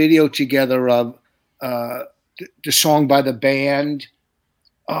put a video together of the song by the band.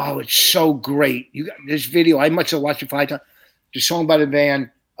 Oh, it's so great. You got this video. I must have watched it 5 times. The song by the band.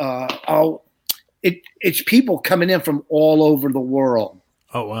 It's people coming in from all over the world.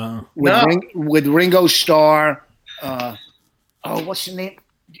 Oh, wow. With Ringo Starr. What's the name?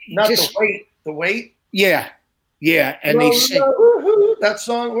 Not The Wait. Yeah. And they sing that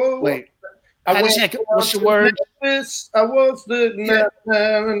song. Whoa. Wait. What's the word? I was the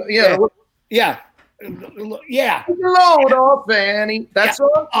Yeah. Load off, Annie. That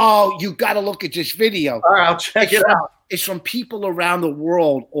song? Oh, you got to look at this video. All right, I'll check it out. It's from people around the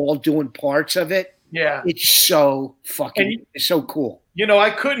world all doing parts of it. Yeah. It's so it's so cool. You know, I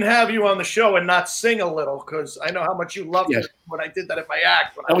couldn't have you on the show and not sing a little because I know how much you loved it when I did that if I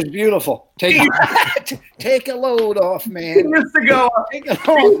act. That was beautiful. Take a load off, man. He used to go,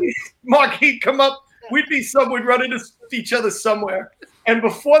 Mark, he'd come up. We'd run into each other somewhere. And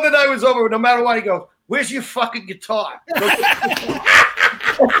before the night was over, no matter what, he goes, "Where's your fucking guitar?" And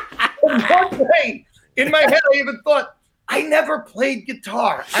one day, in my head, I even thought, I never played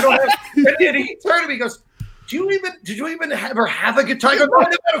guitar. I don't have. And he turned to me, he goes, Did you even ever have a guitar? I go, no, I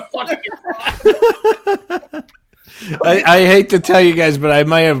never had a fucking guitar. I hate to tell you guys, but I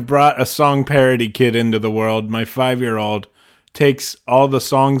might have brought a song parody kid into the world. My 5-year-old takes all the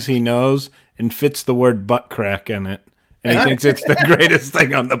songs he knows and fits the word butt crack in it. And he thinks it's the greatest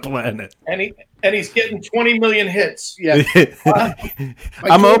thing on the planet. And he's getting 20 million hits. Yeah.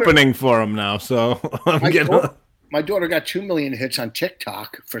 I'm opening for him now, so my daughter got 2 million hits on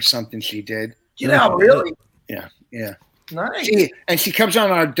TikTok for something she did. Get out, really? Yeah. Nice. She comes on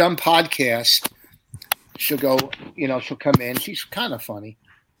our dumb podcast. She'll go, she'll come in. She's kind of funny.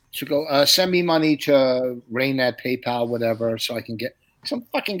 She'll go, send me money to Rain that PayPal, whatever, so I can get. Some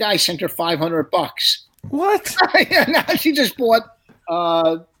fucking guy sent her $500. What? Now she just bought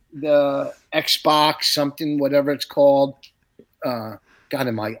the Xbox, something, whatever it's called. God,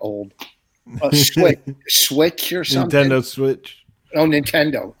 am I old? Switch or something? Nintendo Switch. Oh,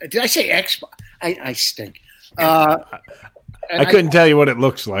 Nintendo. Did I say Xbox? I stink. I couldn't tell you what it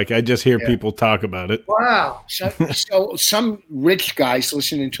looks like. I just hear people talk about it. Wow. So some rich guys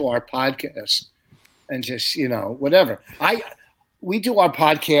listening to our podcast and just, whatever. we do our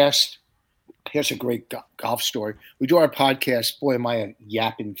podcast. Here's a great golf story. We do our podcast. Boy, am I a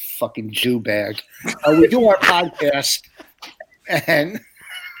yapping fucking Jew bag. We do our podcast, and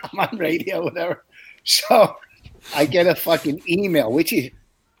I'm on radio, whatever. So I get a fucking email,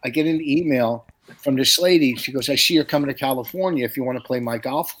 I get an email from this lady. She goes, I see you're coming to California. If you want to play my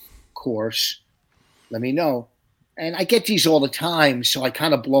golf course, let me know. And I get these all the time, so I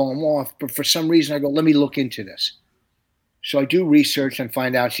kind of blow them off. But for some reason, I go, let me look into this. So I do research and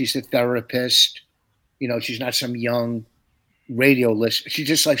find out she's a therapist. You know, she's not some young radio listener. She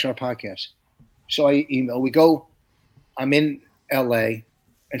just likes our podcast. So I email. We go. I'm in L.A.,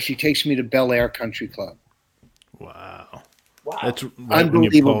 and she takes me to Bel Air Country Club. Wow. That's right when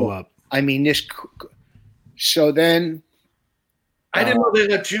you pull up. I mean, this. So then, I didn't know they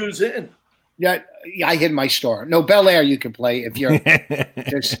let Jews in. Yeah, I hit my star. No, Bel Air you can play if you're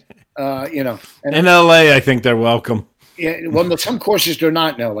just, you know. And in LA, I think they're welcome. Yeah, well, no, some courses they're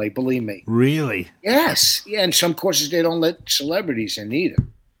not in LA. Believe me. Really? Yes. Yeah, and some courses they don't let celebrities in either.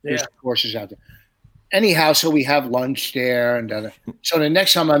 There's courses out there. Anyhow, so we have lunch there, and so the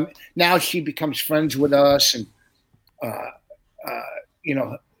next time now she becomes friends with us, and you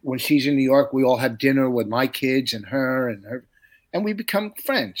know, when she's in New York, we all have dinner with my kids and her, and we become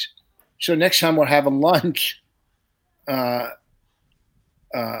friends. So next time we're having lunch,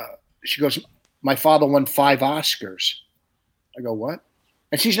 she goes, my father won 5 Oscars. I go, what?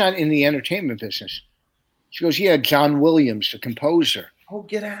 And she's not in the entertainment business. She goes, yeah, John Williams, the composer. Oh,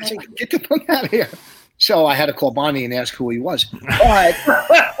 get out of here. Get the fuck out of here. So I had to call Bonnie and ask who he was. But,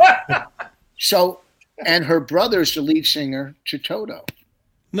 and her brother's the lead singer to Toto.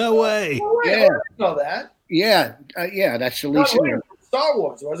 No way. Yeah. I didn't know that. Yeah, that's the lead singer. Star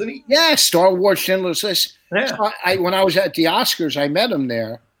Wars, wasn't he? Yeah, Star Wars, Schindler's List. Yeah. So when I was at the Oscars, I met him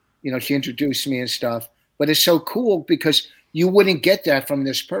there. You know, she introduced me and stuff. But it's so cool because you wouldn't get that from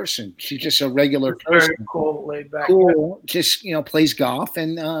this person. She's just a regular person. Very cool, laid back. Cool, just, you know, plays golf.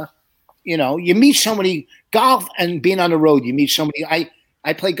 And, you know, you meet somebody, golf and being on the road, you meet somebody.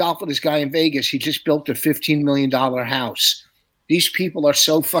 I play golf with this guy in Vegas. He just built a $15 million house. These people are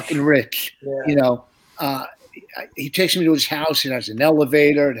so fucking rich, you know. He takes me to his house. It has an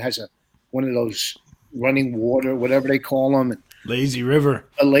elevator. It has one of those running water, whatever they call them. Lazy river.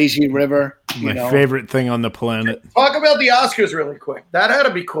 A lazy river. My favorite thing on the planet. Talk about the Oscars really quick. That had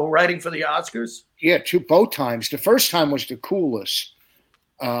to be cool, writing for the Oscars. Yeah, both times. The first time was the coolest.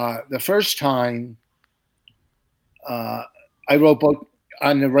 The first time I wrote both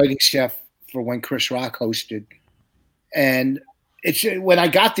on the writing staff for when Chris Rock hosted. And it's when I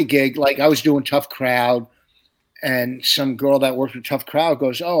got the gig, like I was doing Tough Crowd, and some girl that worked with Tough Crowd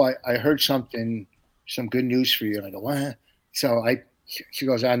goes, oh, I heard some good news for you. And I go, what? So she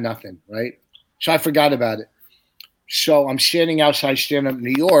goes, nothing, right? So I forgot about it. So I'm standing outside stand-up in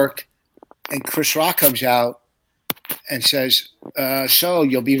New York, and Chris Rock comes out and says, so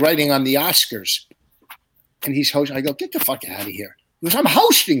you'll be writing on the Oscars. And he's hosting. I go, get the fuck out of here. He goes, I'm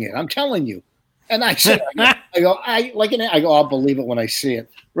hosting it. I'm telling you. And I said, I'll believe it when I see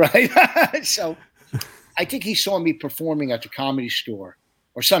it, right? So I think he saw me performing at the Comedy Store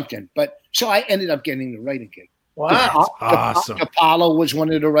or something. But so I ended up getting the writing gig. Wow, awesome. Apollo was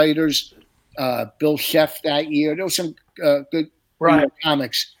one of the writers. Bill Sheff that year. There was some good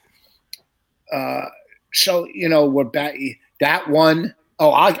comics. So, you know, we're back. That one,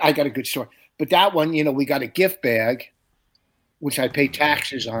 I got a good story. But that one, you know, we got a gift bag, which I pay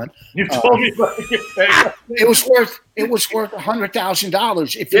taxes on. You told me about the gift bag. It was worth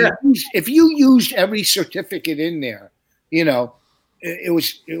 $100,000 if you used every certificate in there. You know, it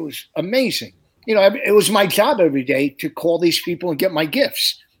was amazing. You know, it was my job every day to call these people and get my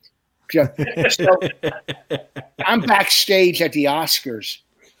gifts. So I'm backstage at the Oscars,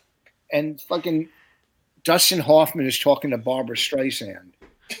 and fucking Dustin Hoffman is talking to Barbara Streisand.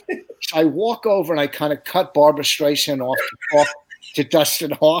 So I walk over and I kind of cut Barbara Streisand off to talk to Dustin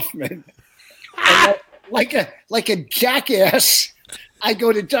Hoffman. And like a jackass, I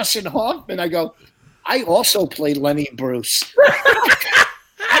go to Dustin Hoffman. I go, I also played Lenny Bruce.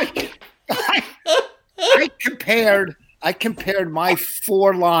 I compared my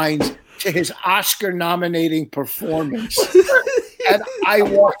 4 lines to his Oscar-nominating performance, and I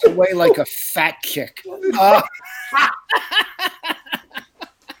walked away like a fat chick.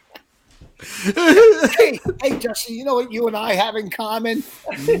 Hey, Justin, you know what you and I have in common?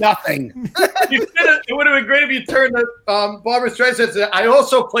 Nothing. It would have been great if you turned to Barbara Streisand and said, I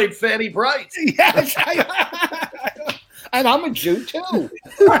also played Fanny Bright. Yes, and I'm a Jew, too.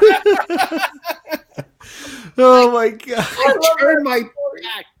 Oh, my God. I turned my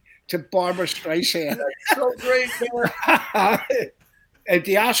back to Barbara Streisand. That's so great, man. And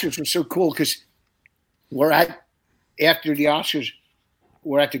the Oscars were so cool because after the Oscars,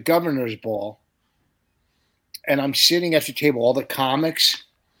 we're at the governor's ball, and I'm sitting at the table, all the comics,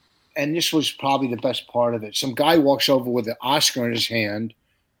 and this was probably the best part of it. Some guy walks over with an Oscar in his hand,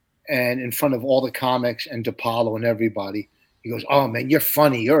 and in front of all the comics and DePaulo and everybody, he goes, "Oh man, you're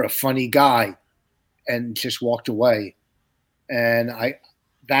funny. You're a funny guy," and just walked away. And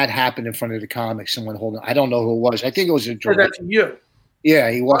that happened in front of the comics. Someone holding, I don't know who it was. I think it was a director. That's you.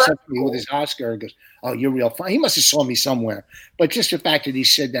 Yeah, he walks up to me with his Oscar and goes, "Oh, you're real funny." He must have saw me somewhere. But just the fact that he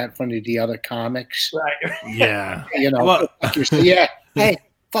said that in front of the other comics. Right. Yeah. Yeah. Hey,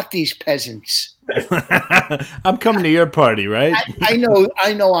 fuck these peasants. I'm coming to your party, right? I know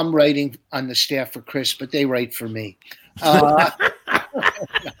I'm writing on the staff for Chris, but they write for me.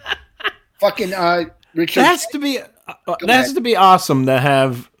 Fucking Richard. That has to be awesome to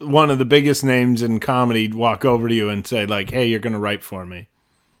have one of the biggest names in comedy walk over to you and say, like, "Hey, you're going to write for me."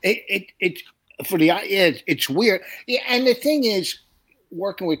 It's weird. Yeah, and the thing is,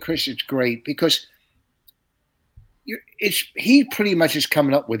 working with Chris, it's great because he pretty much is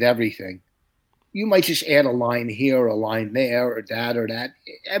coming up with everything. You might just add a line here or a line there or that or that.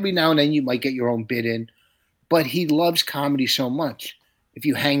 Every now and then you might get your own bit in, but he loves comedy so much. If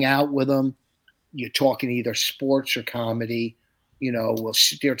you hang out with him, you're talking either sports or comedy. We'll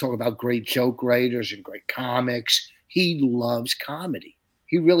sit there talking about great joke writers and great comics. He loves comedy.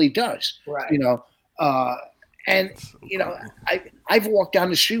 He really does. Right. I've walked down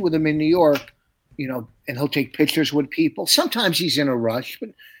the street with him in New York, and he'll take pictures with people. Sometimes he's in a rush, but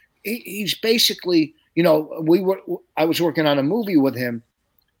he's basically, I was working on a movie with him,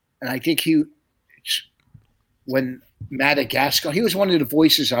 and I think when Madagascar, he was one of the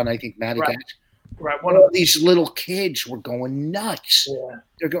voices on, I think, Madagascar. Right. One of these little kids were going nuts. Yeah.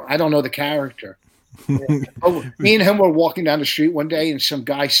 I don't know the character. Yeah. Me and him were walking down the street one day, and some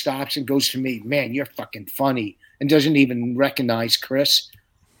guy stops and goes to me, "Man, you're fucking funny," and doesn't even recognize Chris,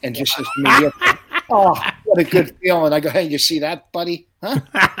 and just says to me, "Oh, what a good feeling." I go, "Hey, you see that, buddy? Huh?"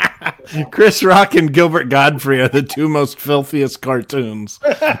 Chris Rock and Gilbert Godfrey are the two most filthiest cartoons.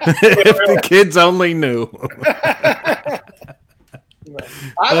 If the kids only knew.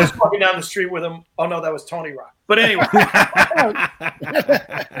 I was walking down the street with him. Oh no, that was Tony Rock. But anyway.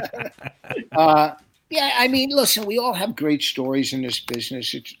 Yeah, I mean, listen, we all have great stories in this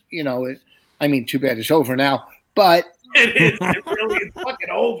business. It's too bad it's over now. But it is. It really is fucking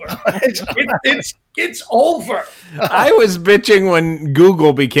over. It's over. I was bitching when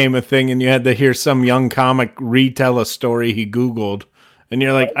Google became a thing, and you had to hear some young comic retell a story he Googled, and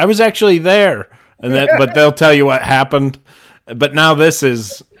you're like, "I was actually there," but they'll tell you what happened. But now this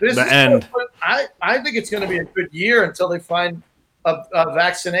is the end. I think it's going to be a good year until they find a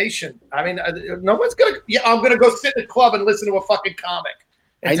vaccination. I mean, no one's going to. Yeah, I'm going to go sit in a club and listen to a fucking comic.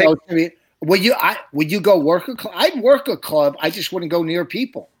 I know. Would you go work a club? I'd work a club. I just wouldn't go near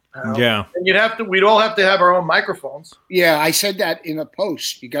people. Yeah. And we'd all have to have our own microphones. Yeah, I said that in a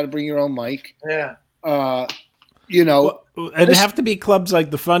post. You got to bring your own mic. Yeah. It'd have to be clubs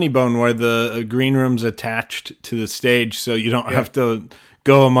like the Funny Bone where the green room's attached to the stage, so you don't have to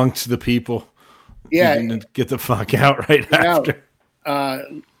go amongst the people. Yeah. You can get the fuck out right after.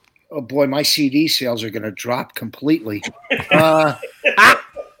 Oh boy, my CD sales are going to drop completely.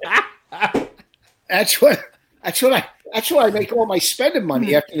 That's why I make all my spending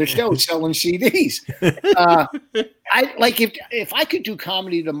money after the show, selling CDs. If I could do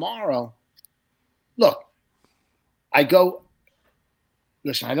comedy tomorrow. Look, I don't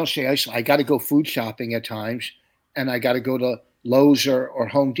say I got to go food shopping at times, and I got to go to Lowe's or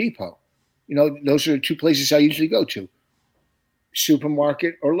Home Depot. Those are the two places I usually go to,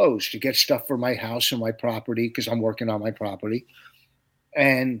 supermarket or Lowe's, to get stuff for my house and my property because I'm working on my property.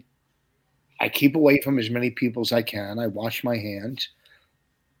 And I keep away from as many people as I can. I wash my hands.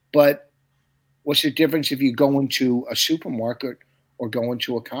 But what's the difference if you go into a supermarket or go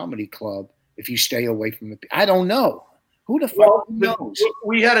into a comedy club if you stay away from the people? I don't know. Who the fuck knows?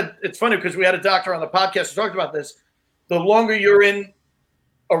 It's funny because we had a doctor on the podcast who talked about this. The longer you're in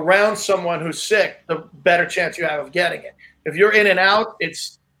around someone who's sick, the better chance you have of getting it. If you're in and out,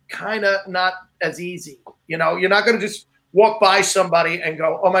 it's kind of not as easy. You're not going to just walk by somebody and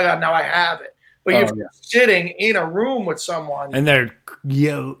go, "Oh my God, now I have it." But you're sitting in a room with someone. And they're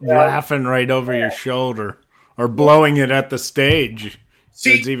laughing right over your shoulder or blowing it at the stage.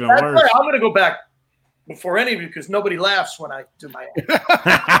 See, it's even worse. Right. I'm going to go back before any of you because nobody laughs when I do my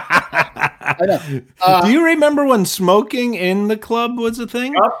Do you remember when smoking in the club was a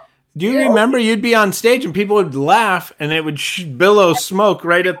thing? Do you remember you'd be on stage and people would laugh and it would billow smoke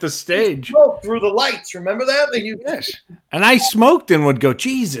right at the stage? Smoke through the lights. Remember that? Yes. And I smoked and would go,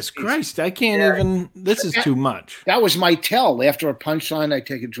 Jesus Christ, I can't even. This is too much. That was my tell. After a punchline, I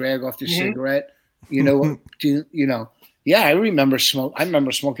take a drag off the cigarette. You know, yeah, I remember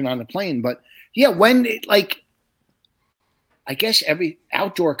smoking on the plane. But yeah, when I guess every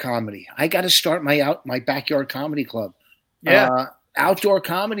outdoor comedy. I got to start my backyard comedy club. Yeah. Outdoor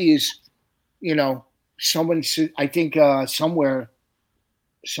comedy is, I think somewhere,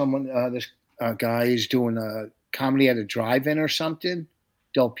 this guy is doing a comedy at a drive-in or something.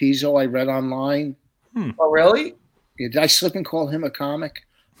 Del Pizzo, I read online. Oh, really? Yeah, did I slip and call him a comic?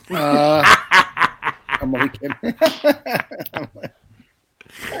 I'm only kidding.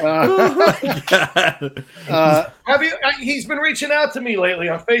 Have you? He's been reaching out to me lately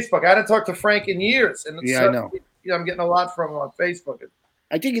on Facebook. I hadn't talked to Frank in years, and I know. I'm getting a lot from him on Facebook.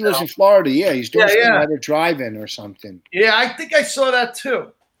 I think he lives in Florida. Yeah, he's doing something at a drive-in or something. Yeah, I think I saw that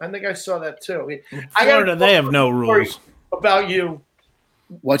too. Florida, they have no rules. About you.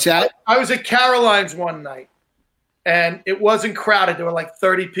 What's that? I was at Caroline's one night, and it wasn't crowded. There were like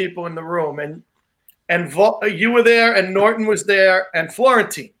 30 people in the room, and you were there, and Norton was there, and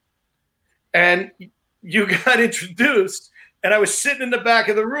Florentine. And you got introduced, and I was sitting in the back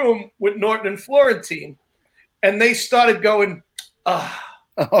of the room with Norton and Florentine, and they started going,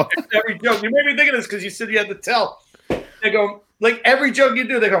 every joke. You made me think of this because you said you had to tell. They go, like every joke you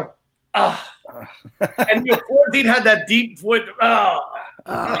do, they go, and Florentine had that deep voice,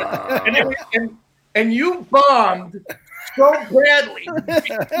 and you bombed so badly,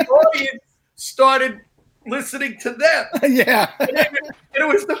 the audience started listening to them. Yeah. And it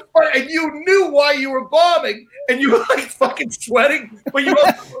was the fun, and you knew why you were bombing, and you were like fucking sweating, but you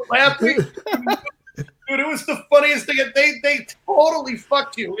were laughing. Dude, it was the funniest thing. They totally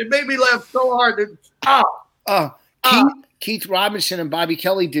fucked you. It made me laugh so hard. Keith Robinson and Bobby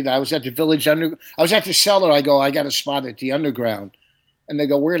Kelly did that. I was at the Village I was at the Cellar. I go, I got a spot at the Underground, and they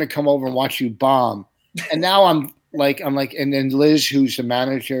go, we're gonna come over and watch you bomb. And now I'm like, and then Liz, who's the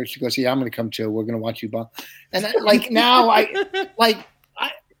manager, she goes, yeah, I'm gonna come too. We're gonna watch you bomb. And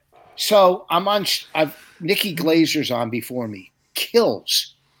so I'm on. Nikki Glazer's on before me.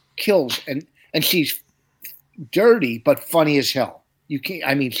 Kills, and she's dirty but funny as hell. You can't.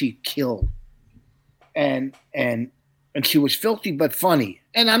 I mean, she killed, and she was filthy but funny.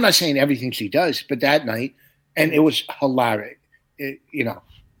 And I'm not saying everything she does, but that night, and it was hilarious.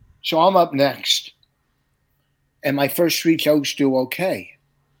 So I'm up next, and my first 3 jokes do okay.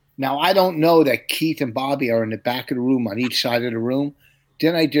 Now I don't know that Keith and Bobby are in the back of the room on each side of the room.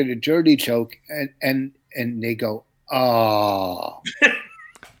 Then I did a dirty joke, and they go, oh.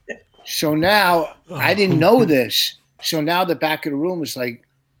 So now I didn't know this. So now the back of the room is like,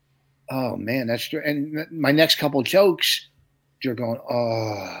 oh man, that's true. And my next couple jokes, they're going,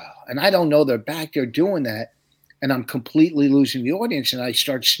 oh, and I don't know they're back there doing that. And I'm completely losing the audience. And I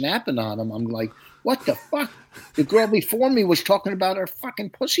start snapping on them. I'm like, what the fuck? The girl before me was talking about her fucking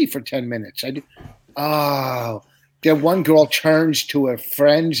pussy for 10 minutes. Then one girl turns to her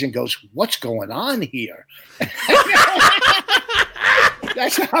friends and goes, what's going on here?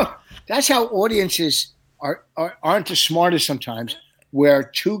 That's how audiences aren't the smartest sometimes, where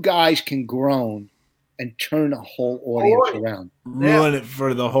 2 guys can groan and turn a whole audience around. Ruin it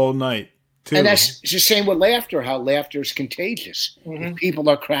for the whole night, too. And that's the same with laughter, how laughter is contagious. Mm-hmm. If people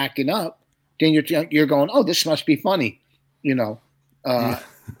are cracking up, then you're going, oh, this must be funny,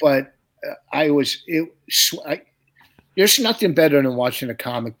 But there's nothing better than watching a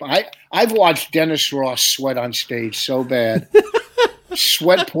comic. I've watched Dennis Ross sweat on stage so bad.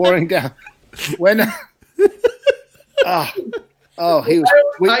 Sweat pouring down. When he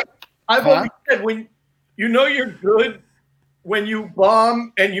was. I've always said, when you know you're good when you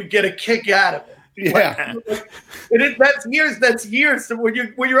bomb and you get a kick out of it. Yeah, that's years. When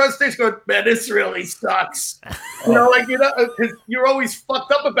you're on stage going, man, this really sucks. Because you're always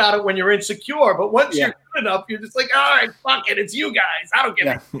fucked up about it when you're insecure. But once you're good enough, you're just like, all right, fuck it, it's you guys. I don't give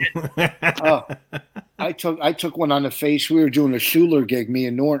a shit. I took one on the face. We were doing a Schuler gig, me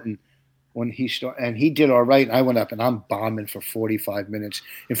and Norton, when he started, and he did all right. And I went up and I'm bombing for 45 minutes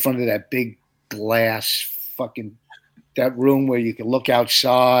in front of that big glass fucking that room where you can look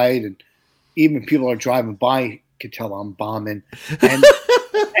outside, and even people are driving by could tell I'm bombing. And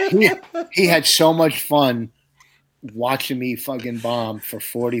he had so much fun watching me fucking bomb for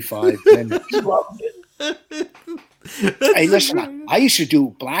 45 minutes. Hey, listen, I used to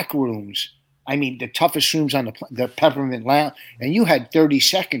do black rooms. I mean, the toughest rooms on the Peppermint Lounge, and you had 30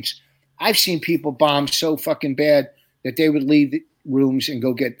 seconds. I've seen people bomb so fucking bad that they would leave rooms and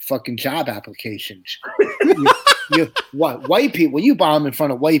go get fucking job applications. What white people? You bomb in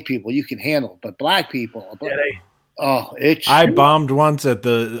front of white people, you can handle, but black people. I bombed once at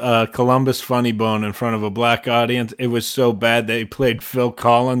the Columbus Funny Bone in front of a black audience. It was so bad they played Phil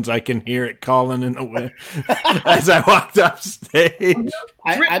Collins. I can hear it calling in the wind as I walked off stage.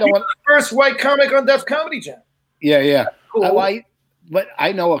 I don't want the first white comic on Def Comedy Jam. Yeah. Cool. But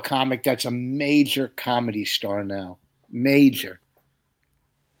I know a comic that's a major comedy star now. Major.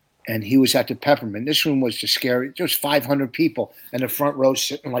 And he was at the Peppermint. This room was just scary. There was 500 people in the front row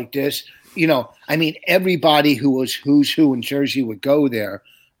sitting like this. Everybody who was who's who in Jersey would go there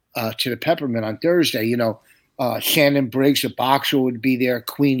to the Peppermint on Thursday. Shannon Briggs, a boxer, would be there.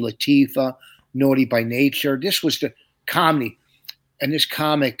 Queen Latifah, Naughty by Nature. This was the comedy. And this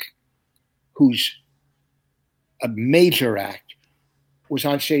comic, who's a major act, was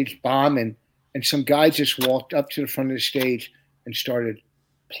on stage bombing, and some guy just walked up to the front of the stage and started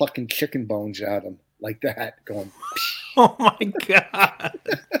plucking chicken bones at him like that, going, "Oh my God."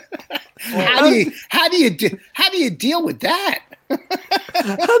 How do you deal with that?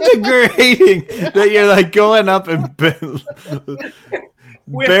 How degrading that you're like going up and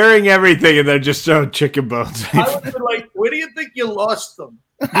bearing everything, and they're just throwing chicken bones. I would have been like, where do you think you lost them?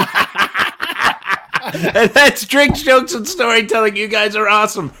 And that's Drinks, Jokes, and Storytelling. You guys are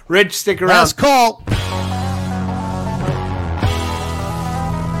awesome. Rich, stick around. Last call.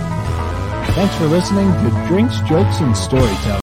 Thanks for listening to Drinks, Jokes, and Storytelling.